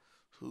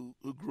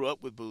grew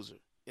up with Boozer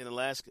in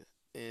Alaska,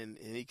 and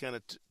he kind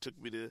of took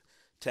me to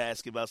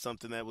task about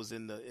something that was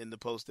in the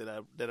post that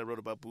I wrote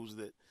about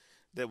Boozer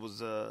that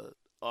was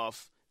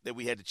off, that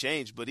we had to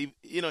change. But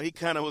he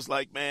kind of was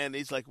like, man,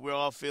 he's like, we're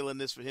all feeling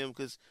this for him,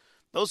 because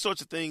those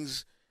sorts of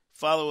things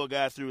follow a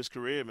guy through his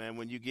career, man.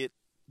 When you get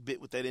bit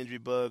with that injury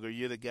bug, or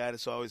you're the guy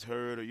that's always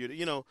hurt, or you're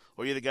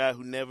the guy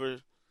who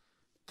never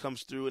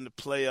comes through in the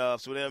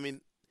playoffs, or whatever.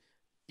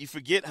 You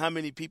forget how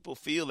many people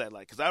feel that,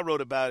 like, because I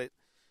wrote about it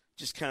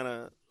just kind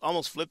of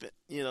almost flippant,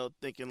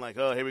 thinking like,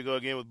 oh, here we go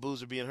again with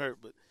Boozer being hurt.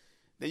 But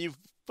then you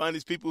find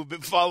these people who've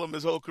been following him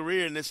his whole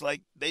career, and it's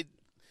like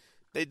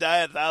they die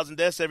at 1,000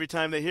 deaths every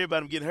time they hear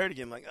about him getting hurt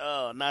again. Like,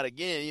 oh, not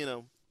again, you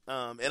know.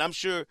 And I'm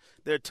sure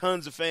there are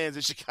tons of fans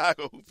in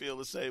Chicago who feel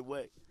the same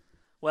way.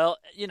 Well,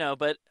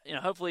 but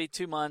hopefully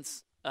 2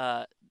 months.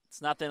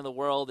 It's not the end of the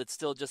world. It's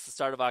still just the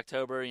start of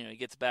October. He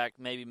gets back,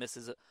 maybe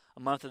misses a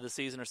month of the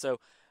season or so.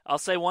 I'll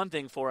say one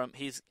thing for him: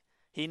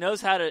 he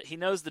knows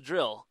the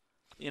drill.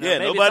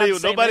 Nobody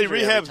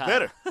rehabs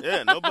better.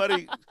 Yeah,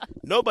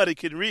 nobody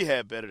can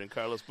rehab better than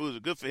Carlos Boozer.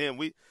 Good for him.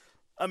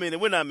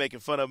 We're not making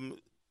fun of him,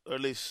 or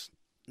at least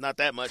not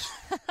that much.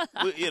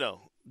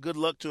 Good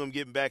luck to him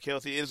getting back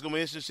healthy. It's going to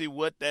be interesting to see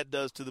what that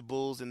does to the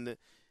Bulls in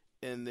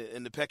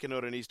the pecking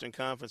order in Eastern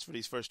Conference for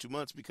these first 2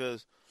 months,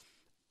 because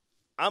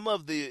I'm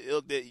of the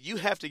ilk that you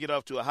have to get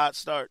off to a hot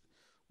start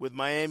with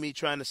Miami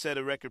trying to set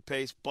a record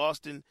pace,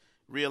 Boston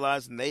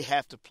realizing they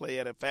have to play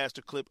at a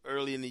faster clip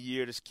early in the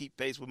year to keep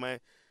pace with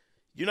Miami.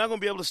 You're not going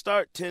to be able to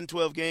start 10,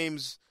 12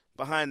 games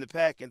behind the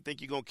pack and think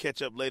you're going to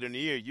catch up later in the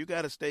year. You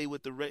got to stay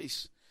with the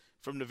race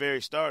from the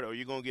very start or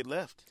you're going to get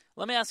left.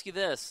 Let me ask you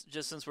this,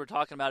 just since we're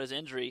talking about his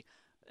injury,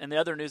 and the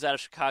other news out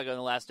of Chicago in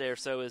the last day or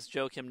so is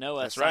Joakim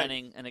Noah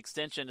signing an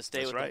extension to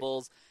stay with the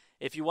Bulls.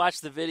 If you watch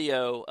the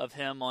video of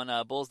him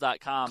on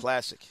Bulls.com.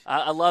 Classic.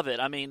 I love it.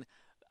 I mean,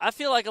 I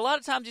feel like a lot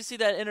of times you see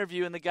that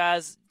interview and the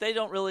guys, they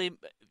don't really,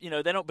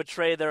 they don't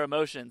betray their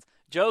emotions.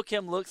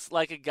 Joakim looks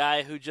like a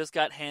guy who just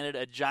got handed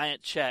a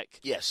giant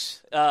check.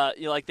 Yes.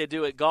 Like they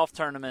do at golf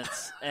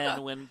tournaments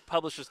and when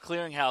Publishers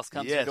Clearinghouse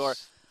comes to the door.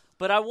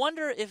 But I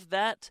wonder if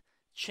that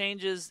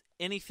changes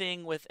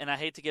anything with, and I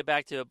hate to get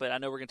back to it, but I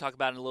know we're going to talk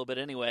about it in a little bit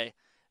anyway,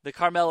 the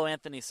Carmelo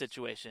Anthony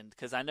situation,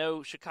 because I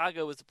know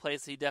Chicago was the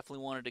place he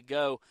definitely wanted to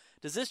go.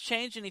 Does this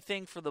change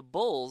anything for the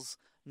Bulls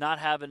not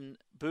having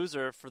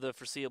Boozer for the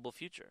foreseeable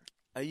future?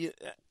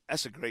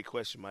 That's a great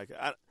question, Mike.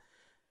 I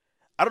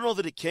don't know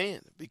that it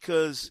can,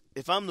 because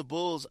if I'm the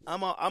Bulls,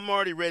 I'm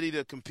already ready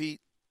to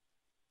compete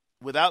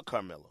without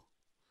Carmelo,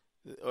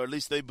 or at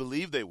least they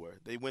believe they were.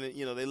 They went,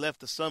 they left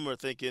the summer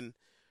thinking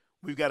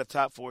we've got a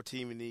top 4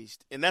 team in the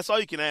East, and that's all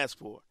you can ask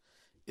for,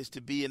 is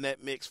to be in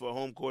that mix for a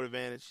home court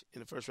advantage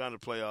in the first round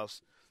of the playoffs,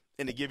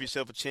 and to give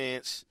yourself a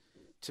chance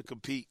to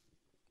compete,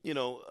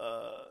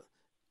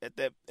 at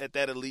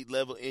that elite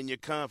level in your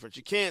conference.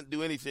 You can't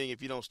do anything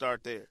if you don't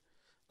start there.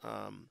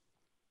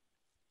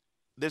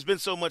 There's been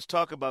so much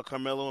talk about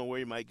Carmelo and where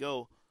he might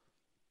go.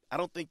 I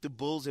don't think the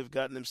Bulls have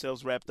gotten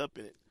themselves wrapped up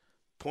in it.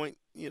 Point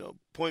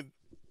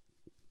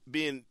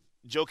being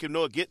Joakim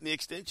Noah getting the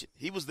extension.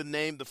 He was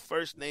the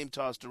first name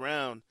tossed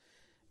around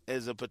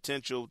as a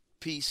potential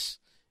piece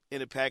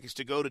in a package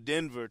to go to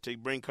Denver to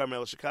bring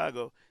Carmelo to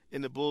Chicago,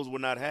 and the Bulls were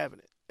not having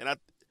it. And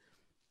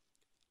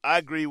I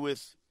agree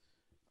with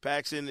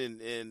Paxson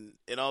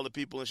and all the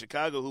people in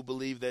Chicago who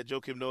believe that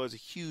Joakim Noah is a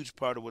huge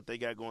part of what they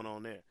got going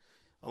on there,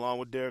 along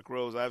with Derrick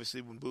Rose,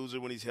 obviously when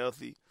Boozer, when he's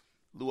healthy,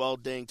 Luol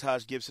Deng,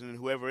 Taj Gibson, and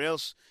whoever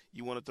else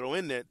you want to throw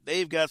in there.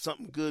 They've got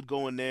something good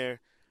going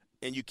there,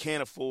 and you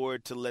can't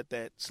afford to let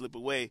that slip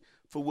away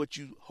for what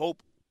you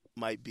hope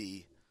might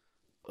be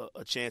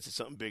a chance at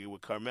something bigger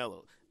with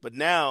Carmelo. But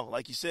now,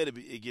 like you said,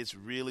 it gets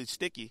really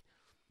sticky,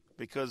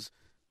 because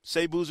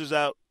say Boozer's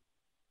out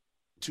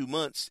 2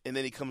 months and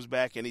then he comes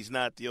back and he's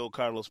not the old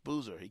Carlos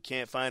Boozer. He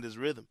can't find his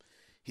rhythm.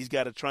 He's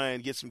got to try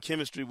and get some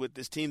chemistry with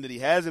this team that he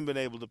hasn't been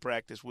able to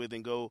practice with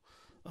and go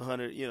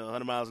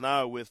 100 miles an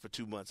hour with for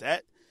 2 months.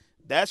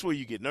 That's where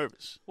you get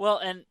nervous. Well,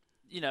 and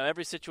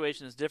every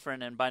situation is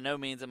different, and by no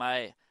means am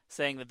I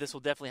saying that this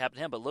will definitely happen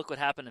to him, but look what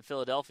happened in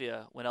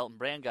Philadelphia when Elton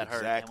Brand got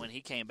hurt and when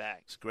he came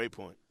back. It's a great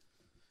point.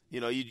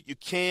 You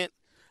can't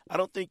 – I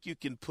don't think you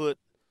can put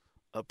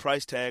a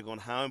price tag on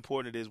how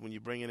important it is when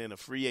you're bringing in a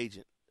free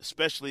agent,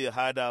 especially a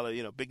high dollar,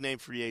 big name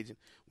free agent,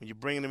 when you're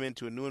bringing him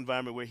into a new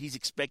environment where he's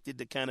expected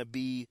to kind of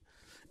be.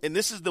 And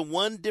this is the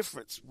one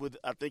difference with,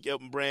 I think,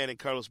 Elton Brand and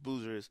Carlos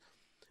Boozer is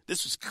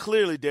this was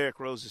clearly Derrick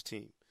Rose's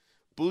team.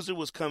 Boozer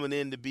was coming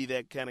in to be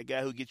that kind of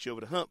guy who gets you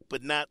over the hump,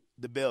 but not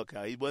the bell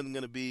cow. He wasn't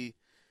going to be,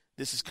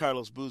 this is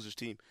Carlos Boozer's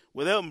team.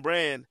 With Elton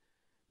Brand,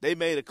 they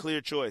made a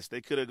clear choice.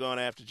 They could have gone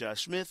after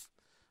Josh Smith,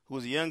 who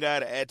was a young guy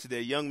to add to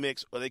their young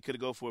mix, or they could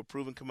have go for a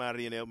proven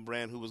commodity in Elton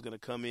Brand, who was going to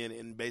come in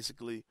and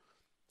basically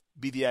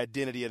be the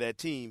identity of that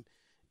team.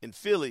 In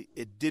Philly,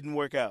 it didn't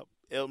work out.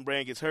 Elton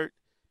Brand gets hurt,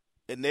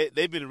 and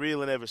they've been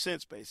reeling ever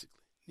since, basically.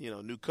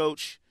 New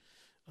coach,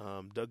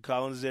 Doug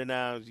Collins is there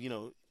now,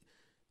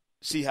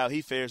 see how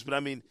he fares.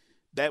 But,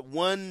 that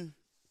one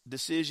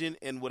decision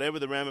and whatever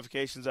the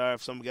ramifications are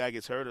if some guy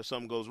gets hurt or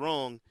something goes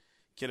wrong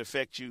can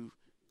affect you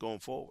going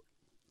forward.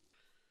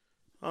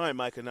 All right,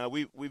 Micah, now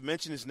we've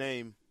mentioned his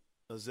name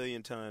a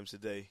zillion times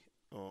today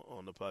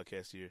on the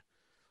podcast here.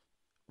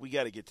 We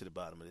got to get to the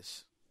bottom of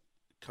this.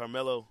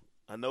 Carmelo,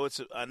 I know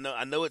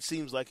it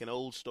seems like an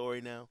old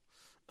story now,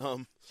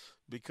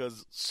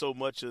 because so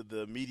much of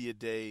the media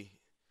day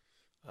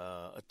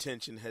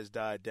attention has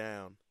died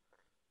down.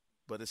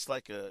 But it's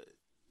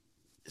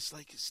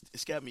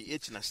got me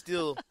itching. I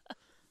still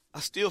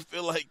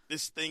feel like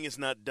this thing is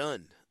not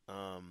done.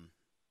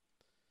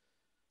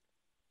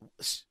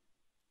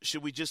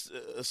 Should we just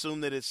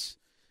assume that it's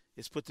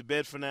put to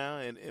bed for now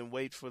and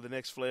wait for the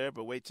next flare,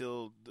 but wait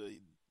till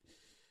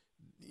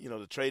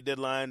the trade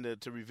deadline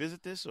to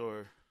revisit this,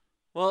 or?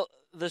 Well,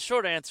 the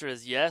short answer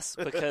is yes,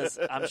 because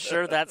I'm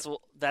sure that's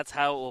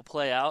how it will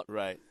play out.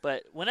 Right.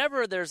 But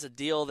whenever there's a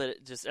deal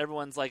that just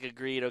everyone's like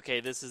agreed,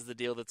 okay, this is the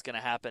deal that's going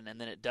to happen, and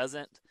then it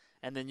doesn't,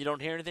 and then you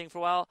don't hear anything for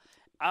a while,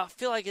 I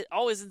feel like it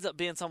always ends up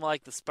being someone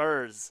like the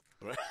Spurs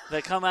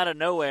that come out of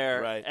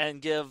nowhere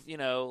and give,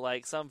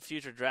 like some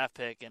future draft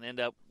pick and end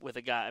up with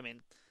a guy. I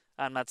mean,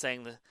 I'm not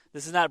saying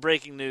this is not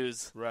breaking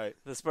news. Right.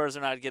 The Spurs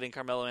are not getting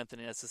Carmelo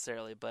Anthony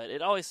necessarily, but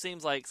it always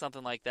seems like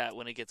something like that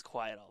when it gets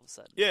quiet all of a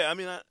sudden. Yeah, I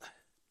mean,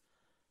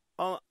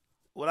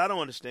 what I don't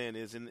understand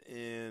is,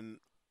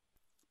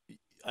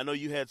 I know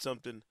you had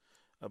something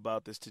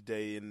about this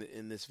today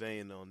in this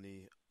vein on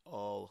the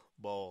All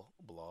Ball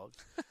blog.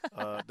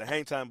 The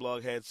Hang Time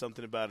blog had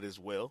something about it as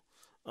well.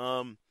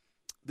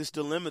 This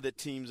dilemma that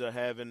teams are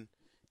having,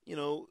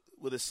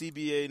 with the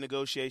CBA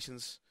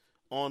negotiations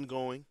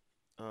ongoing.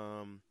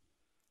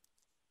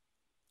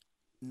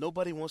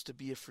 Nobody wants to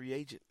be a free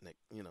agent.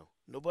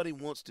 Nobody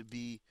wants to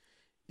be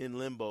in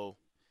limbo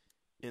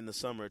in the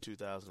summer of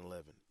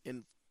 2011.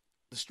 And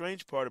the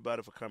strange part about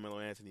it for Carmelo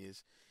Anthony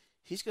is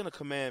he's going to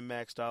command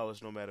max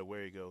dollars no matter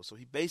where he goes. So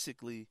he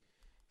basically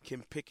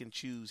can pick and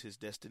choose his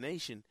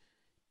destination.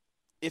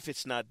 If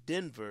it's not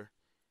Denver,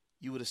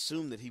 you would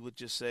assume that he would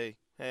just say,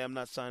 hey, I'm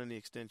not signing the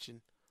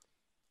extension.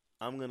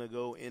 I'm going to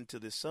go into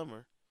this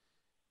summer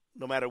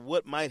no matter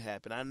what might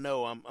happen. I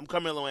know I'm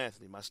Carmelo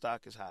Anthony. My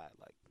stock is high.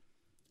 Like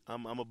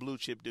I'm a blue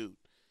chip dude.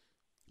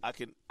 I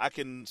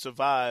can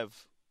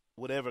survive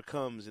whatever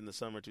comes in the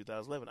summer of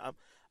 2011.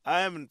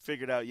 I haven't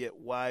figured out yet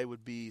why it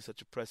would be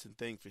such a pressing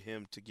thing for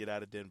him to get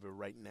out of Denver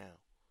right now.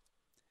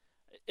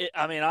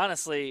 I mean,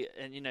 honestly,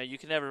 and you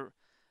can never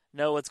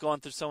know what's going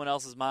through someone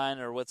else's mind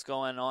or what's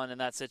going on in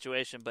that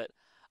situation. But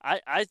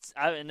I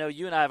know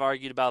you and I have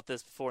argued about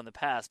this before in the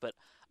past, but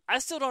I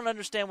still don't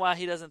understand why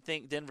he doesn't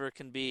think Denver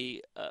can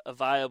be a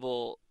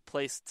viable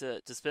place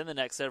to spend the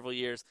next several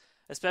years,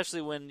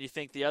 especially when you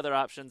think the other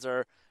options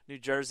are New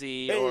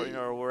Jersey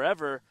or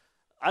wherever.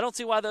 I don't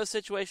see why those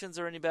situations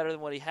are any better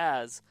than what he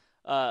has.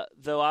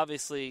 Though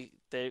obviously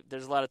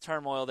there's a lot of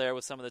turmoil there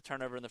with some of the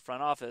turnover in the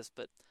front office.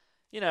 But,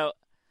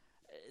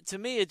 to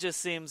me it just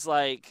seems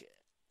like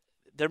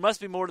there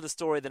must be more to the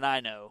story than I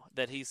know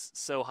that he's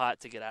so hot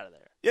to get out of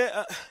there.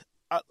 Yeah,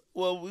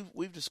 well,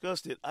 we've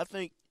discussed it. I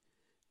think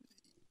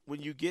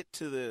when you get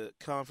to the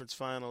conference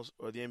finals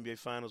or the NBA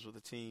finals with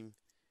a team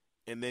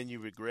and then you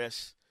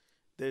regress,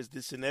 there's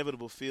this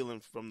inevitable feeling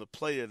from the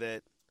player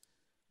that,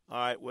 all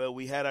right, well,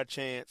 we had our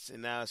chance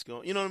and now it's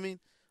going – you know what I mean?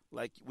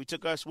 Like we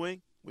took our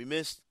swing. We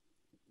missed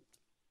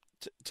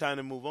time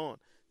to move on.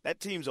 That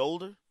team's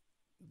older.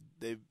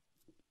 They've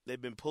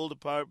been pulled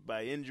apart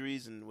by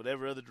injuries and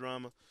whatever other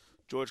drama.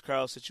 George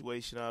Karl's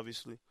situation,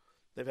 obviously.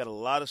 They've had a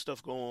lot of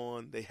stuff go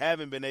on. They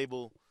haven't been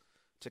able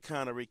to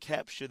kind of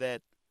recapture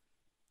that,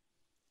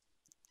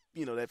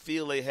 that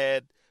feel they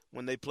had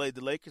when they played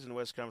the Lakers in the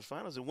Western Conference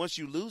Finals. And once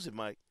you lose it,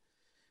 Mike,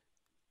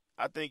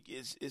 I think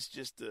it's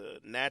just a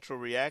natural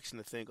reaction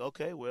to think,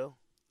 okay, well,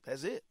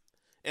 that's it.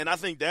 And I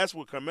think that's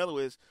what Carmelo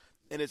is.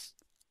 And it's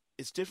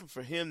different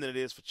for him than it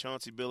is for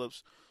Chauncey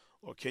Billups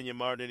or Kenyon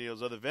Martin, any of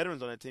those other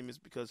veterans on that team, is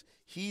because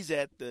he's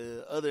at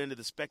the other end of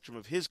the spectrum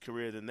of his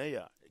career than they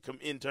are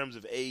in terms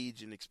of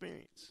age and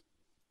experience.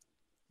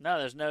 No,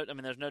 there's no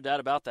doubt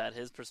about that.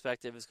 His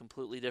perspective is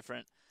completely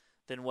different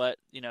than what,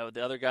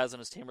 the other guys on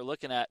his team are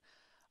looking at.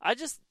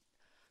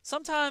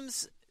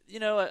 Sometimes,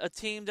 a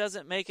team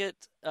doesn't make it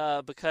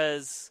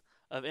because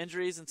of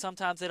injuries, and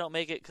sometimes they don't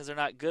make it because they're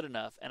not good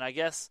enough. And I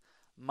guess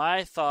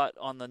my thought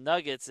on the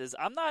Nuggets is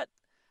I'm not,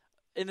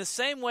 in the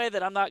same way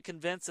that I'm not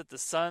convinced that the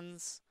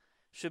Suns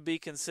should be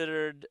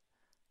considered,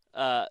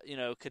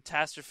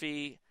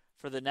 catastrophe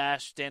for the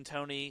Nash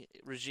D'Antoni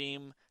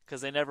regime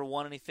because they never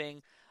won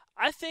anything.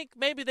 I think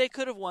maybe they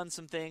could have won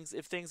some things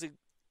if things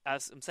 – I'm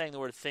saying the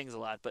word things a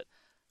lot, but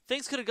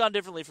things could have gone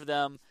differently for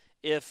them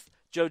if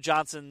Joe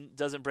Johnson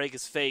doesn't break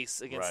his face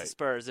against the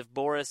Spurs, if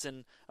Boris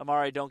and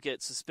Amari don't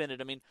get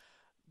suspended. I mean,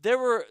 there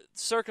were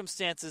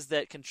circumstances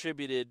that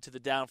contributed to the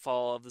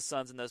downfall of the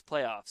Suns in those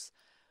playoffs.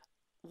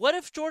 What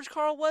if George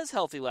Karl was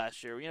healthy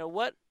last year?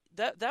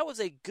 That was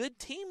a good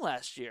team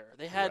last year.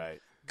 They had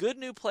good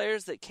new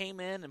players that came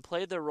in and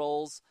played their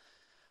roles.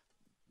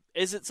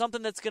 Is it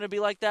something that's going to be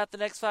like that the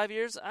next 5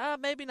 years?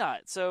 Maybe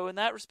not. So in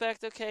that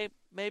respect, okay,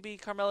 maybe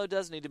Carmelo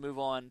does need to move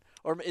on,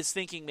 or is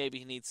thinking maybe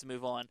he needs to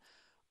move on.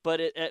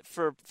 But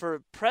for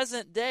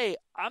present day,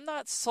 I'm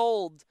not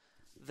sold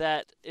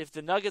that if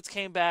the Nuggets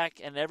came back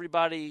and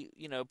everybody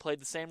played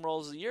the same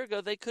roles as a year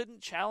ago, they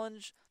couldn't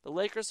challenge the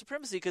Lakers'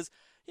 supremacy. Because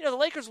the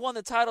Lakers won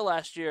the title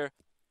last year,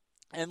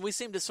 and we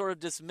seem to sort of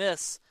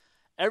dismiss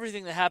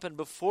everything that happened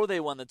before they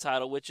won the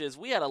title, which is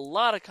we had a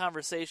lot of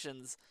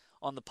conversations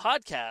on the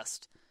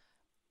podcast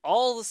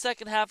all the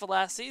second half of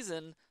last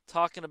season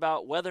talking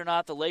about whether or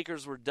not the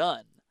Lakers were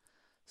done.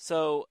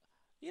 So,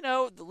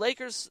 the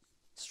Lakers'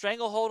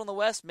 stranglehold on the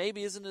West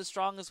maybe isn't as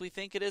strong as we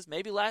think it is.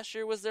 Maybe last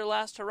year was their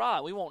last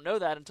hurrah. We won't know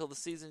that until the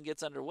season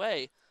gets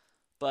underway.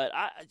 But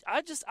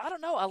I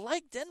don't know. I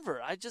like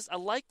Denver. I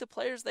like the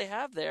players they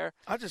have there.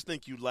 I just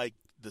think you like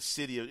the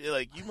city of,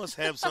 like, you must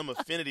have some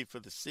affinity for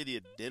the city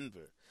of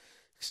Denver.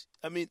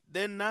 I mean,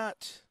 they're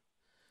not,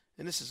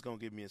 and this is going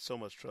to get me in so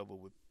much trouble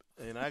with,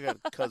 and I got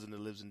a cousin that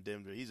lives in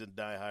Denver. He's a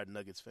diehard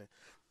Nuggets fan.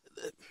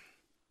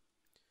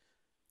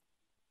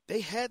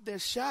 They had their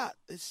shot.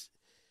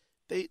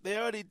 They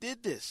already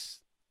did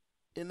this,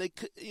 and they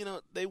could,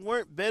 they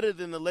weren't better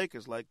than the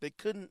Lakers. Like, they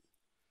couldn't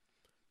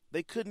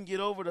get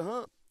over the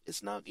hump.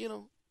 It's not,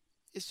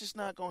 it's just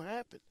not going to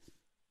happen.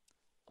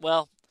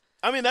 Well,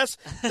 I mean, that's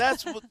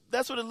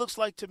what it looks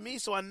like to me.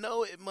 So I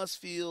know it must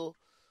feel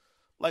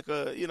like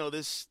a,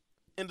 this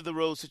end of the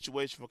road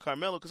situation for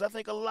Carmelo, because I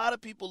think a lot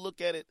of people look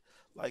at it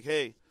like,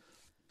 hey,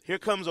 here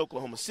comes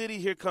Oklahoma City,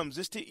 here comes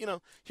this team,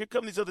 here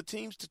come these other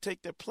teams to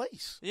take their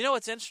place. You know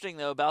what's interesting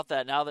though about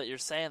that, now that you're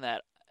saying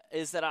that,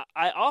 is that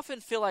I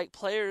often feel like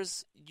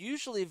players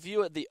usually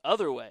view it the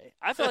other way.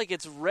 I feel like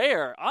it's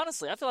rare.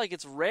 Honestly, I feel like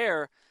it's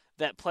rare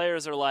that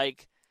players are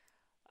like,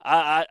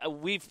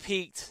 we've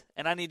peaked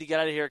and I need to get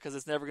out of here because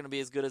it's never going to be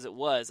as good as it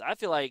was. I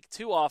feel like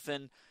too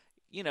often,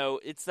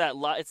 it's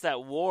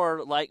that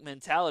war-like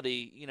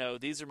mentality.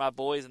 These are my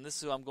boys and this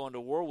is who I'm going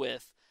to war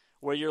with.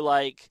 Where you're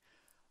like,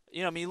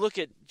 you look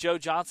at Joe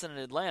Johnson in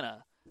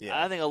Atlanta.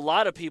 Yeah. I think a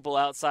lot of people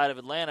outside of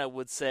Atlanta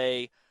would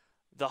say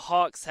the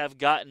Hawks have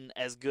gotten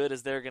as good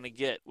as they're going to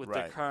get with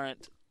their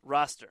current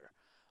roster.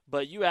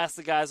 But you ask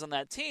the guys on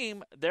that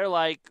team, they're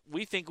like,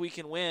 we think we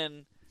can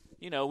win.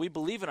 We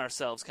believe in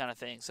ourselves kind of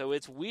thing. So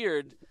it's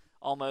weird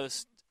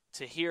almost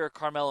to hear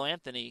Carmelo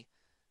Anthony,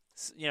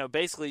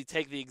 basically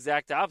take the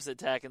exact opposite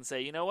tack and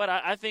say, you know what,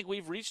 I think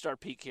we've reached our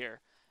peak here,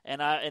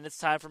 and it's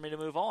time for me to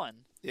move on.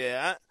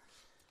 Yeah,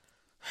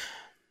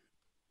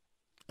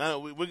 I know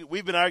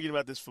we've been arguing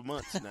about this for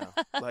months now.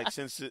 Like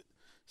since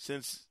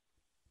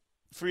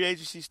free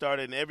agency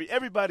started, and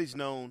everybody's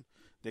known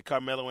that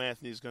Carmelo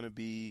Anthony is going to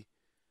be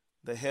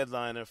the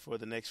headliner for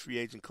the next free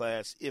agent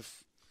class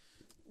if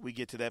we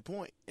get to that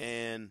point.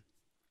 And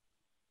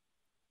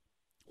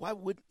why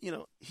would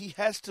he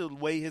has to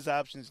weigh his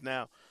options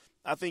now.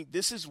 I think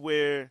this is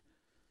where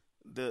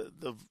the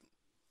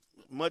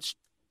much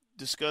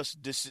discussed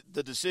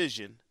the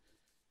decision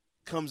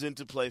comes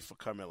into play for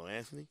Carmelo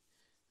Anthony,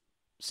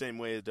 same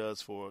way it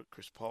does for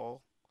Chris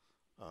Paul,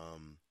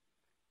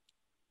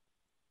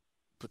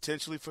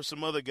 potentially for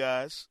some other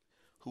guys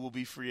who will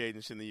be free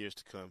agents in the years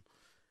to come.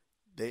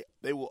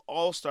 They will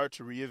all start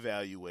to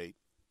reevaluate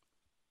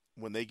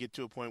when they get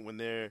to a point when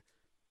they're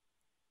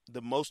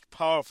the most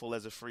powerful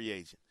as a free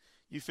agent.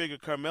 You figure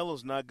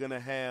Carmelo's not going to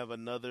have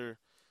another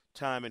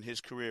time in his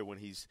career when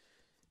he's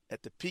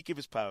at the peak of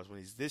his powers, when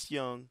he's this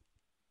young,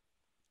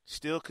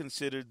 still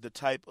considered the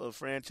type of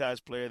franchise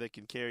player that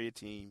can carry a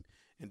team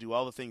and do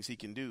all the things he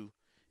can do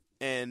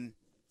and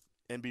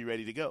be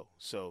ready to go.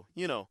 So,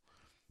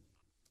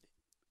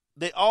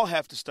 they all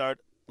have to start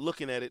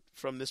looking at it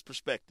from this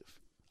perspective.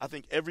 I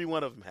think every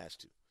one of them has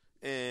to.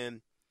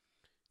 And,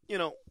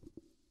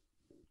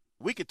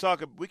 we could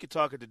talk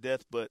it to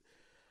death, but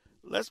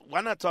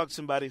why not talk to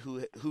somebody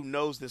who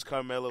knows this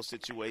Carmelo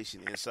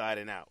situation inside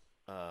and out?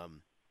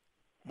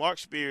 Mark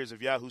Spears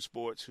of Yahoo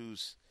Sports,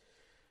 who's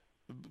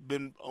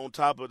been on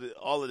top of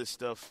all of this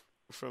stuff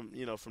from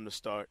the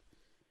start.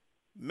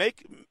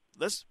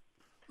 Let's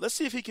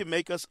see if he can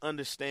make us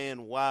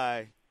understand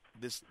why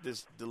this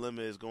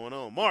dilemma is going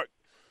on. Mark,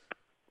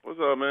 what's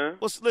up, man?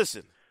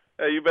 Listen.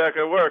 Hey, you back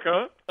at work,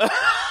 huh?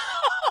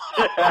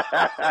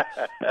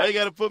 Why you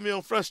got to put me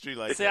on Front Street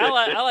like that? See, that?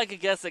 I like a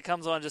guest that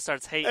comes on and just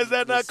starts hating. Is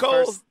that not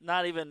cold?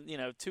 Not even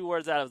 2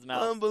 words out of his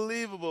mouth.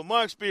 Unbelievable.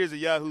 Mark Spears of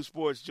Yahoo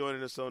Sports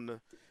joining us on the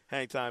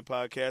Hang Time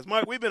podcast.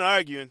 Mark, we've been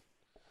arguing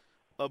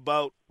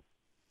about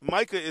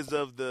Micah is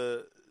of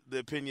the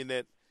opinion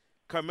that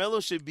Carmelo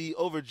should be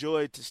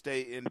overjoyed to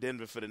stay in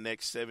Denver for the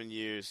next 7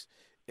 years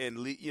and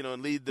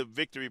lead the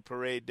victory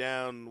parade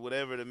down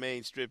whatever the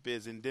main strip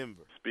is in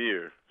Denver.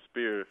 Spear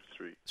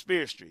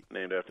Street.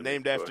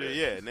 Named after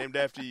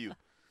you.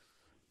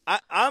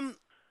 I'm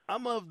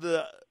of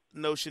the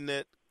notion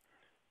that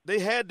they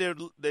had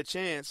their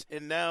chance,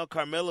 and now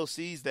Carmelo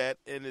sees that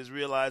and is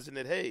realizing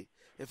that, hey,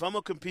 if I'm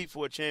gonna compete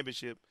for a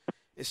championship,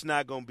 it's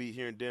not gonna be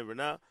here in Denver.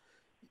 Now,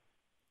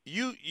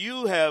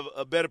 you have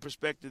a better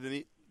perspective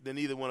than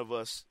either one of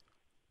us.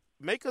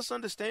 Make us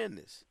understand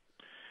this.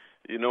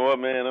 You know what,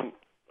 man?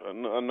 I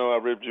know I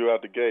ripped you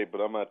out the gate, but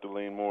I'm going to have to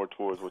lean more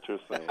towards what you're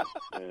saying.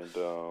 And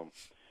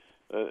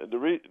the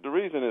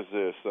reason is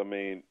this. I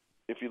mean,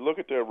 if you look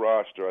at their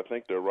roster, I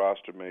think their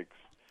roster makes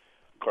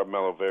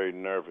Carmelo very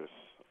nervous.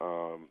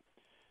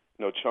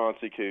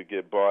 Chauncey could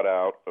get bought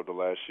out of the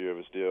last year of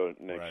his deal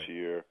next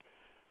year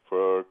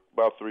for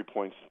about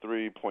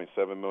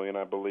 $3.7 million,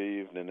 I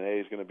believe. Then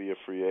A's going to be a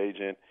free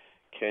agent.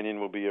 Kenyon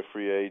will be a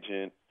free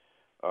agent.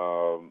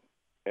 Aaron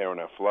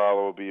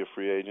Aflalo will be a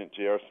free agent.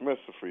 J.R.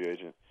 Smith's a free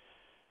agent.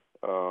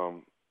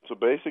 So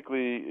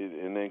basically,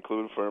 and they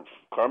include for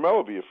Carmelo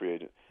will be a free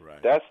agent.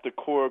 Right. That's the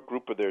core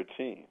group of their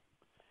team.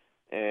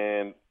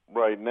 And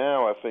right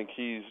now, I think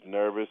he's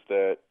nervous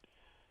that,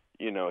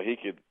 he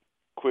could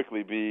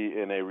quickly be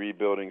in a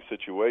rebuilding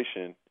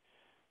situation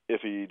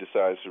if he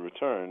decides to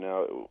return.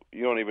 Now,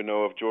 you don't even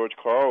know if George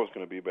Karl is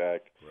going to be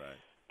back. Right.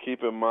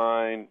 Keep in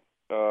mind,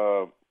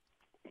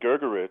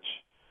 Gergerich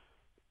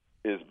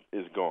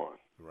is gone.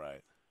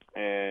 Right.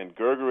 And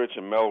Gergerich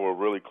and Melo were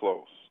really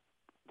close.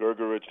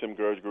 Tim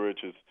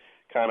Gergerich is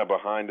kind of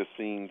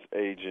behind-the-scenes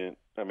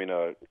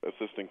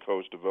assistant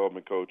coach,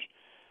 development coach,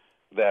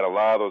 that a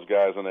lot of those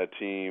guys on that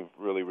team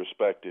really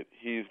respected.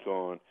 He's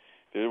gone.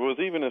 There was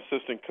even an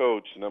assistant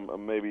coach, and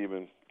I'm maybe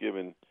even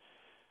doing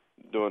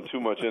too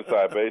much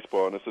inside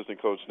baseball, an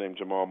assistant coach named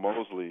Jamal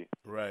Mosley,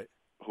 right,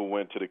 who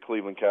went to the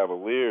Cleveland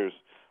Cavaliers,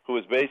 who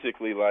is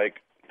basically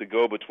like the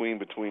go-between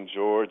between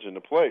George and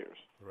the players.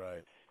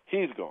 Right.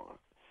 He's gone.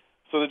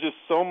 So there's just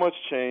so much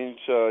change.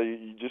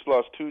 You just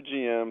lost 2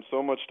 GMs,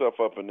 so much stuff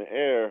up in the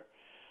air.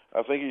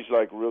 I think he's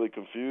like really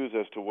confused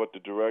as to what the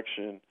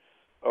direction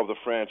of the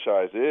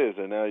franchise is.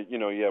 And now,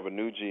 you have a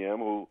new GM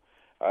who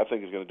I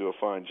think is going to do a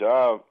fine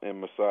job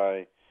in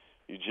Masai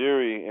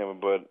Ujiri.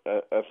 But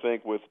I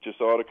think with just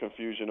all the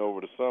confusion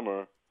over the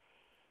summer,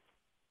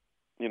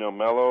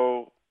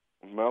 Melo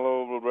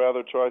would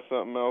rather try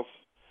something else.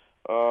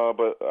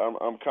 But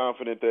I'm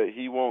confident that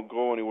he won't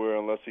go anywhere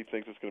unless he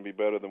thinks it's going to be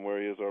better than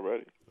where he is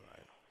already.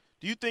 Right.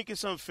 Do you think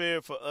it's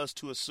unfair for us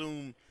to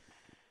assume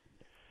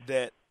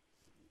that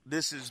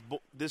this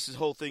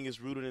whole thing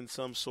is rooted in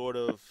some sort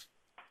of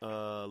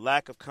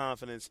lack of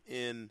confidence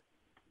in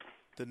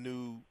the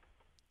new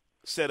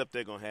setup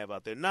they're going to have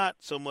out there? Not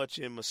so much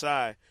in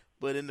Masai,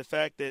 but in the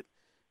fact that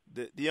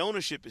the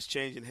ownership is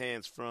changing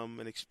hands from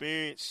an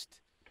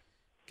experienced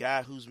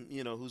guy who's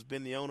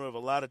been the owner of a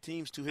lot of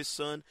teams to his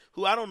son,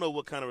 who I don't know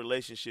what kind of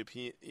relationship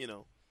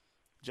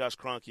Josh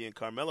Kroenke and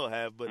Carmelo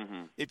have, but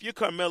if you're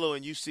Carmelo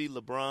and you see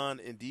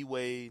LeBron and D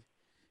Wade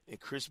and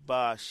Chris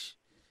Bosh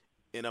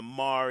and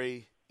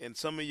Amari and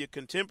some of your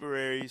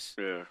contemporaries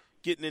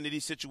getting into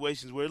these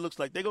situations where it looks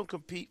like they're going to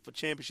compete for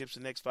championships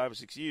in the next 5 or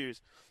 6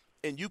 years,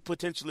 and you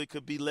potentially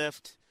could be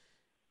left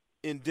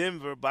in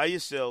Denver by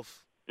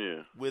yourself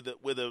with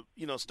a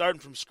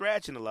starting from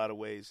scratch in a lot of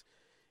ways.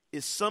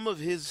 Is some of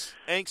his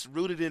angst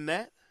rooted in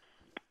that?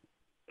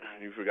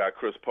 You forgot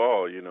Chris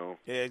Paul,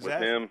 Yeah,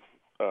 exactly. With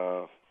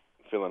him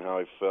feeling how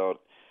he felt.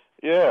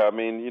 Yeah,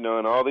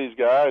 and all these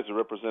guys are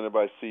represented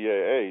by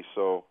CAA,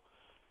 so,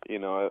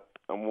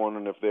 I'm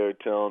wondering if they're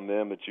telling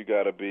them that you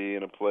got to be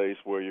in a place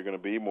where you're going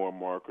to be more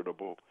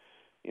marketable.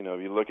 If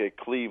you look at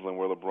Cleveland,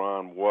 where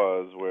LeBron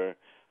was, where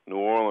New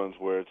Orleans,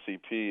 where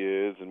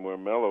CP is, and where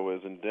Melo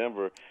is, in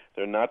Denver,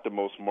 they're not the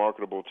most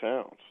marketable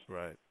towns.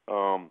 Right.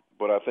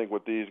 But I think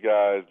what these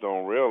guys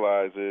don't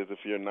realize is if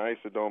you're nice,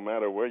 it don't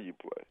matter where you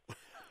play.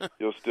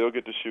 You'll still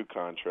get the shoe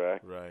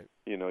contract. Right.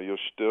 You'll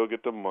still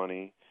get the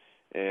money.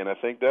 And I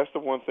think that's the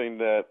one thing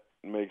that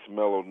makes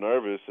Melo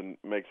nervous and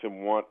makes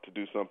him want to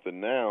do something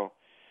now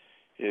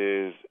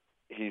is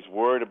he's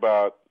worried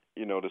about,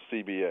 the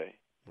CBA.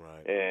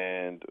 Right.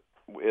 And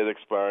it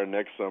expiring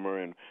next summer,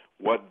 and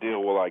what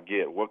deal will I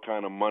get? What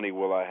kind of money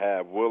will I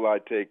have? Will I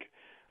take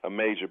a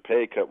major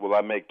pay cut? Will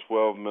I make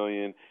 $12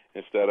 million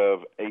instead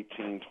of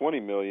 $18,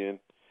 $20 million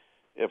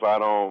if I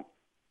don't,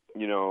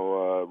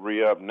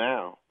 re-up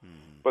now?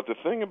 Mm-hmm. But the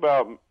thing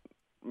about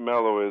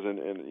Melo is, and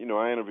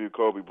I interviewed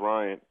Kobe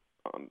Bryant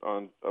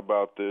on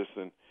about this,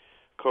 and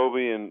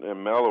Kobe and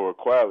Melo are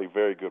quietly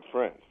very good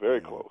friends, very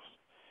close.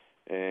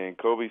 And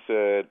Kobe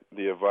said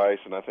the advice,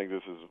 and I think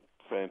this is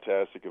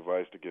fantastic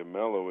advice to give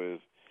Melo, is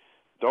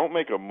don't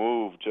make a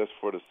move just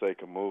for the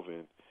sake of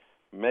moving.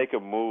 Make a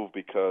move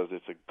because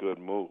it's a good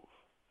move.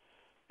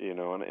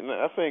 And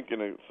I think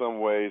in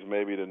some ways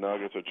maybe the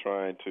Nuggets are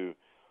trying to,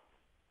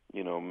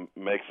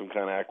 make some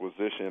kind of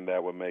acquisition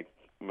that would make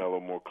Melo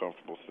more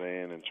comfortable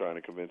staying and trying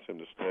to convince him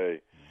to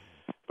stay.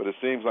 But it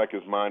seems like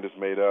his mind is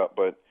made up.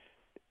 But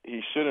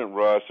he shouldn't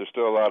rush. There's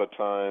still a lot of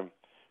time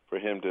for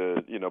him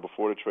to,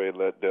 before the trade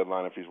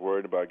deadline, if he's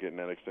worried about getting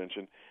that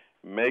extension,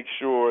 make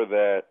sure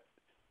that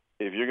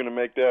if you're going to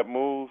make that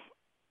move,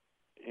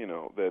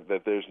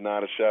 that there's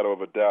not a shadow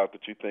of a doubt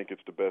that you think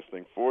it's the best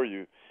thing for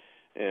you.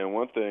 And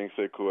one thing,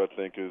 Sekou, I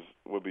think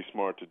would be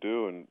smart to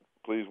do, and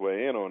please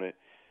weigh in on it,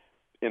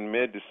 in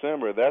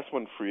mid-December, that's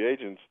when free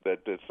agents that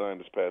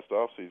signed this past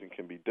offseason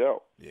can be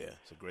dealt. Yeah,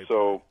 it's a great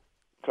point.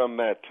 Come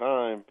that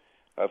time,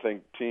 I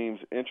think teams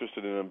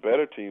interested in them,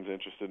 better teams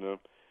interested in them,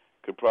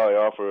 could probably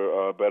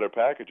offer better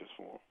packages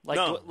for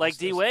them. Like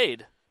D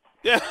Wade.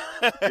 Yeah.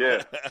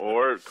 Yeah,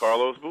 or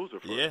Carlos Boozer,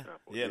 for example.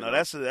 Yeah,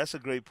 that's a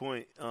great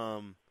point.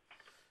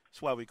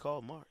 That's why we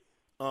call Mark.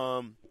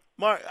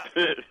 Mark,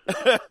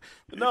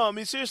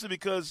 no, seriously,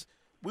 because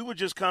we were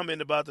just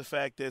commenting about the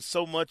fact that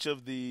so much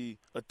of the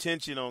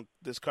attention on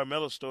this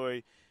Carmelo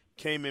story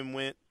came and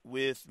went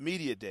with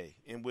Media Day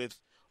and with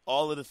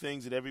all of the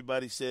things that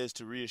everybody says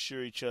to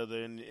reassure each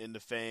other and the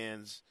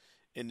fans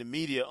and the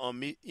media on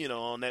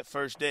that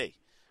first day.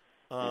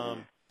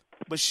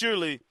 But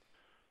surely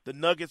the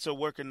Nuggets are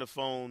working the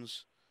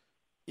phones.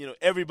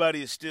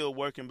 Everybody is still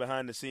working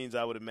behind the scenes,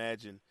 I would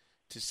imagine,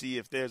 to see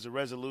if there's a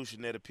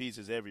resolution that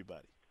appeases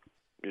everybody.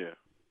 Yeah.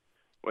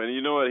 Well,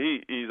 you know what?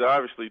 He's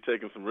obviously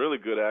taken some really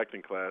good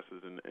acting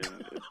classes and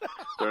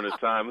during his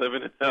time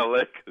living in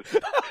L.A.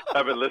 Cause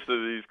I've been listening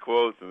to these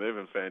quotes, and they've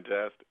been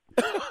fantastic.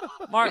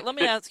 Mark, let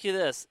me ask you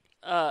this.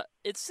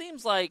 It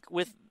seems like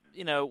we're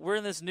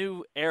in this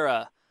new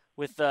era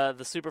with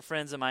the Super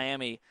Friends in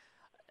Miami.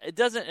 It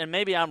doesn't, and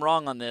maybe I'm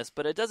wrong on this,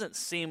 but it doesn't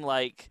seem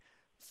like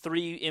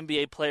 3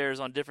 NBA players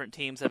on different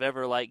teams have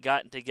ever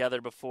gotten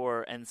together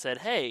before and said,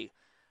 hey,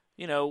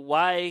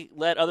 why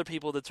let other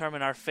people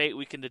determine our fate?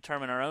 We can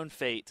determine our own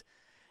fate.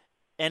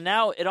 And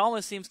now it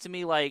almost seems to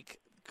me like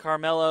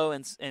Carmelo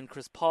and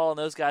Chris Paul and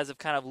those guys have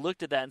kind of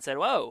looked at that and said,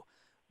 whoa,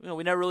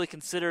 we never really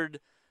considered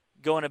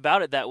going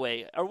about it that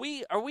way. Are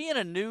we in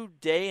a new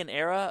day and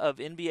era of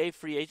NBA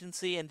free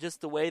agency, and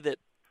just the way that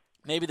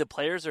maybe the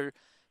players are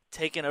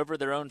taking over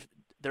their own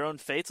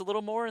fates a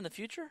little more in the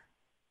future?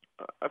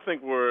 I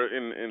think we're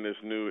in this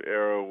new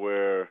era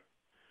where,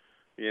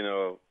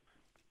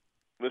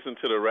 listen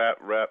to the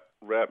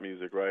rap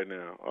music right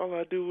now. All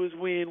I do is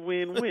win,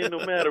 win, win,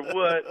 no matter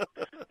what.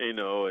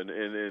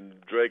 And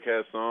Drake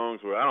has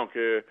songs where I don't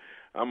care,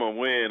 I'm gonna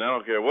win. I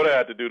don't care what I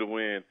have to do to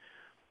win.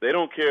 They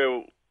don't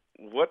care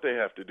what they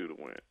have to do to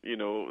win.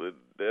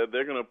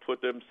 They're gonna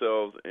put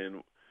themselves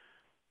in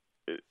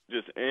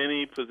just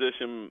any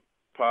position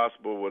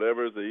possible,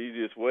 whatever is the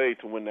easiest way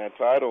to win that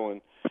title.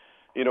 And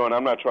and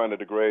I'm not trying to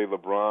degrade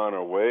LeBron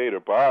or Wade or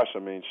Bosh. I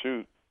mean,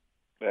 shoot,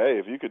 hey,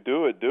 if you could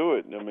do it, do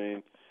it. I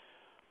mean,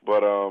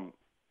 but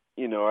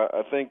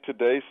I think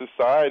today's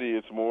society,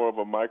 it's more of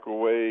a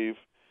microwave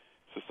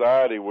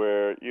society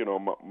where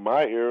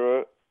my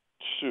era,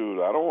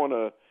 shoot, I don't want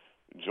to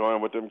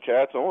join with them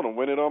cats. I want to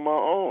win it on my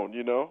own.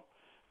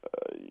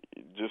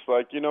 Just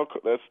like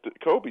that's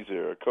Kobe's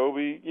era.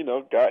 Kobe,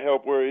 got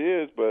help where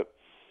he is, but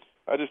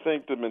I just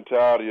think the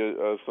mentality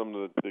of some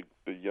of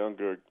the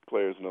younger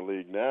players in the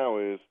league now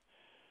is,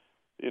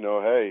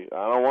 hey,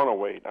 I don't want to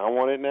wait. I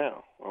want it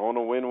now. I want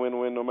to win, win,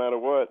 win no matter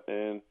what.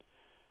 And,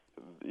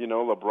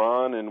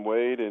 LeBron and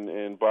Wade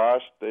and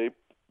Bosh, they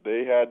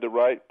had the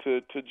right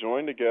to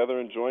join together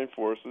and join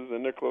forces,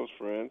 and they're close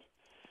friends.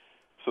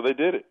 So they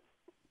did it.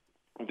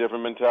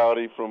 Different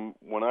mentality from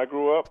when I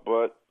grew up,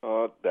 but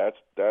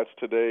that's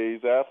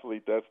today's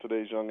athlete. That's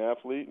today's young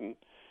athlete, and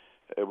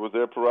it was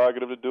their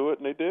prerogative to do it,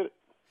 and they did it.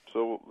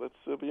 So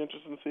it'll be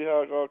interesting to see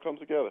how it all comes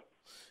together.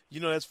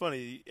 That's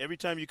funny. Every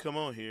time you come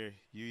on here,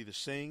 you either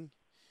sing,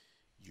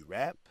 you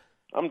rap.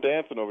 I'm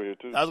dancing over here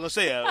too. I was gonna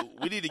say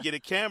we need to get a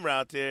camera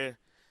out there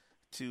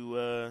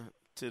to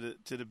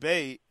the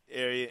Bay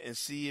Area and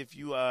see if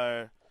you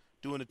are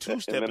doing a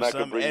two-step or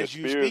something as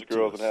you speak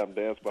to us. And have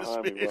them dance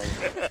behind me.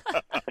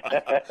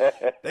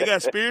 They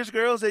got Spears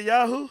girls at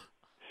Yahoo?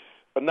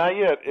 But not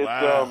yet.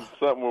 It's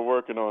something we're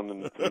working on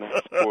in the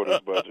next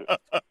quarter's budget.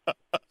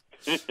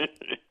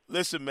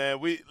 Listen, man.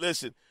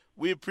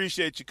 We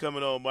appreciate you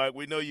coming on, Mark.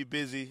 We know you're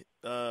busy.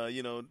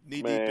 Knee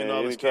deep in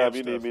all this camp stuff. Anytime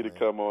you need me to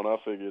come on, I'll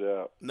figure it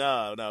out.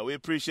 No, we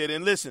appreciate it.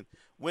 And listen,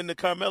 when the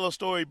Carmelo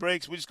story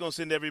breaks, we're just gonna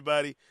send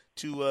everybody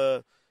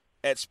to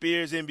at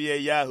Spears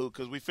NBA Yahoo,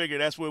 because we figure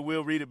that's where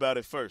we'll read about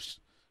it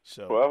first.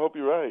 So. Well, I hope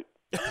you're right.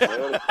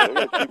 I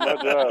gotta keep my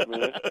job,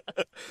 man.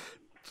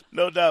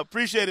 No doubt.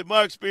 Appreciate it.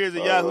 Mark Spears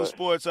at Yahoo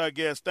Sports, our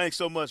guest. Thanks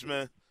so much,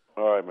 man.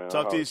 All right, man.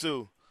 Talk to you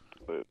soon.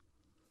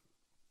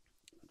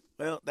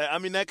 Well,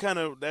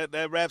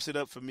 that wraps it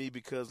up for me,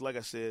 because, like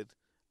I said,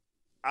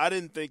 I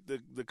didn't think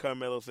the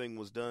Carmelo thing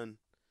was done.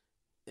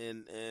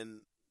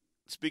 And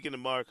speaking to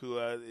Mark, who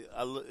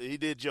he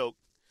did joke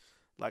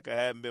like I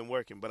haven't been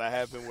working, but I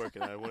have been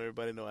working. I want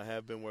everybody to know I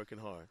have been working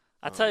hard.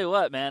 I tell you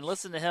what, man,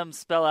 listen to him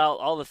spell out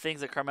all the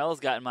things that Carmelo's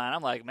got in mind.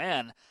 I'm like,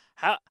 man,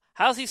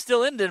 how's he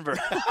still in Denver?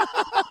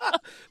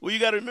 Well, you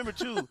got to remember,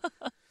 too,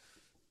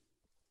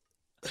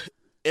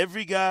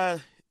 every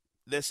guy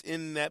that's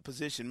in that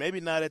position, maybe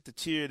not at the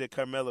tier that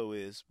Carmelo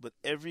is, but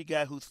every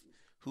guy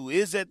who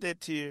is at that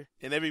tier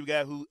and every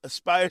guy who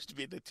aspires to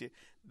be at that tier,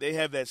 they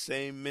have that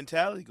same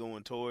mentality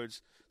going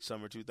towards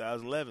summer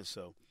 2011.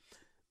 So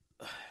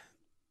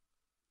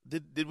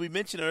did we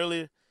mention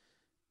earlier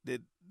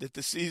that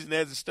the season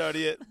hasn't started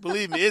yet?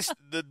 Believe me, it's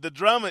the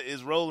drama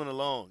is rolling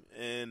along,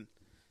 and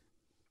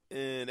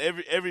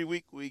every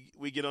week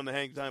we get on the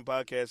Hang Time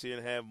podcast here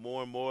and have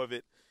more and more of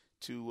it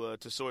to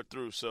sort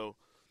through. So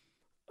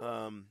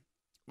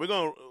we're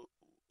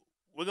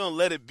gonna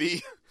let it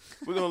be.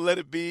 We're gonna let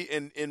it be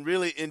and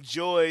really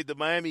enjoy the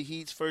Miami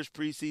Heat's first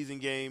preseason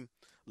game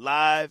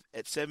live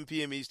at 7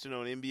 p.m. Eastern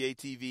on NBA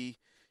TV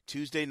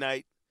Tuesday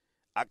night,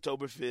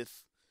 October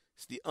 5th.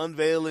 It's the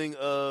unveiling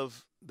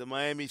of the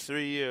Miami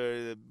 3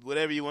 or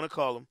whatever you want to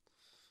call them.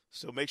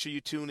 So make sure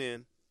you tune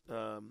in.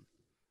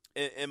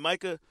 And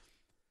Micah,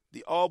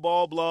 the All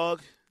Ball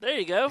blog. There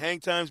you go. Hang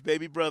Time's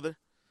baby brother.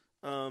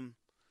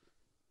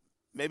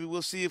 Maybe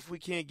we'll see if we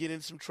can't get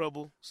in some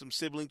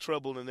sibling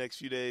trouble in the next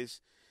few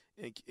days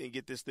and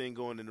get this thing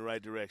going in the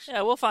right direction.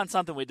 Yeah, we'll find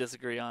something we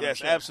disagree on. Yes,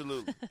 sure.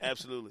 Absolutely.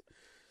 Absolutely.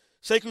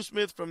 Sekou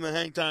Smith from the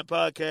Hang Time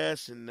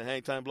podcast and the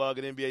Hang Time blog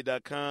at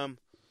NBA.com.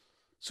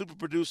 Super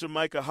producer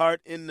Micah Hart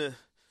in the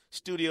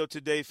studio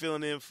today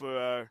filling in for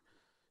our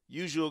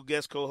usual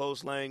guest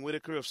co-host Lang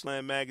Whitaker of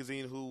Slam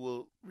Magazine, who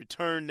will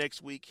return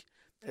next week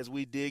as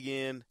we dig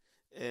in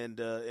and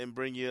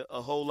bring you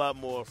a whole lot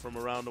more from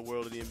around the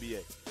world of the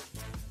NBA.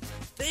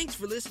 Thanks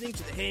for listening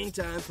to the Hang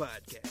Time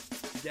Podcast.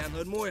 To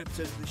download more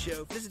episodes of the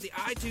show, visit the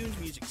iTunes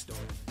Music Store.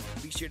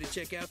 Be sure to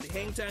check out the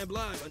Hang Time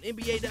blog on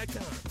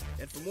NBA.com.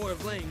 And for more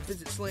of Lang,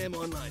 visit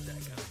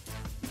SlamOnline.com.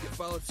 You can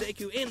follow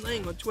Sekou and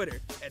Lang on Twitter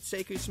at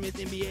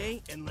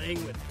SekouSmithNBA and Lang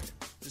Whitaker.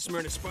 The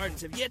Smyrna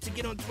Spartans have yet to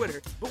get on Twitter,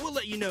 but we'll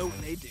let you know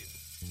when they do.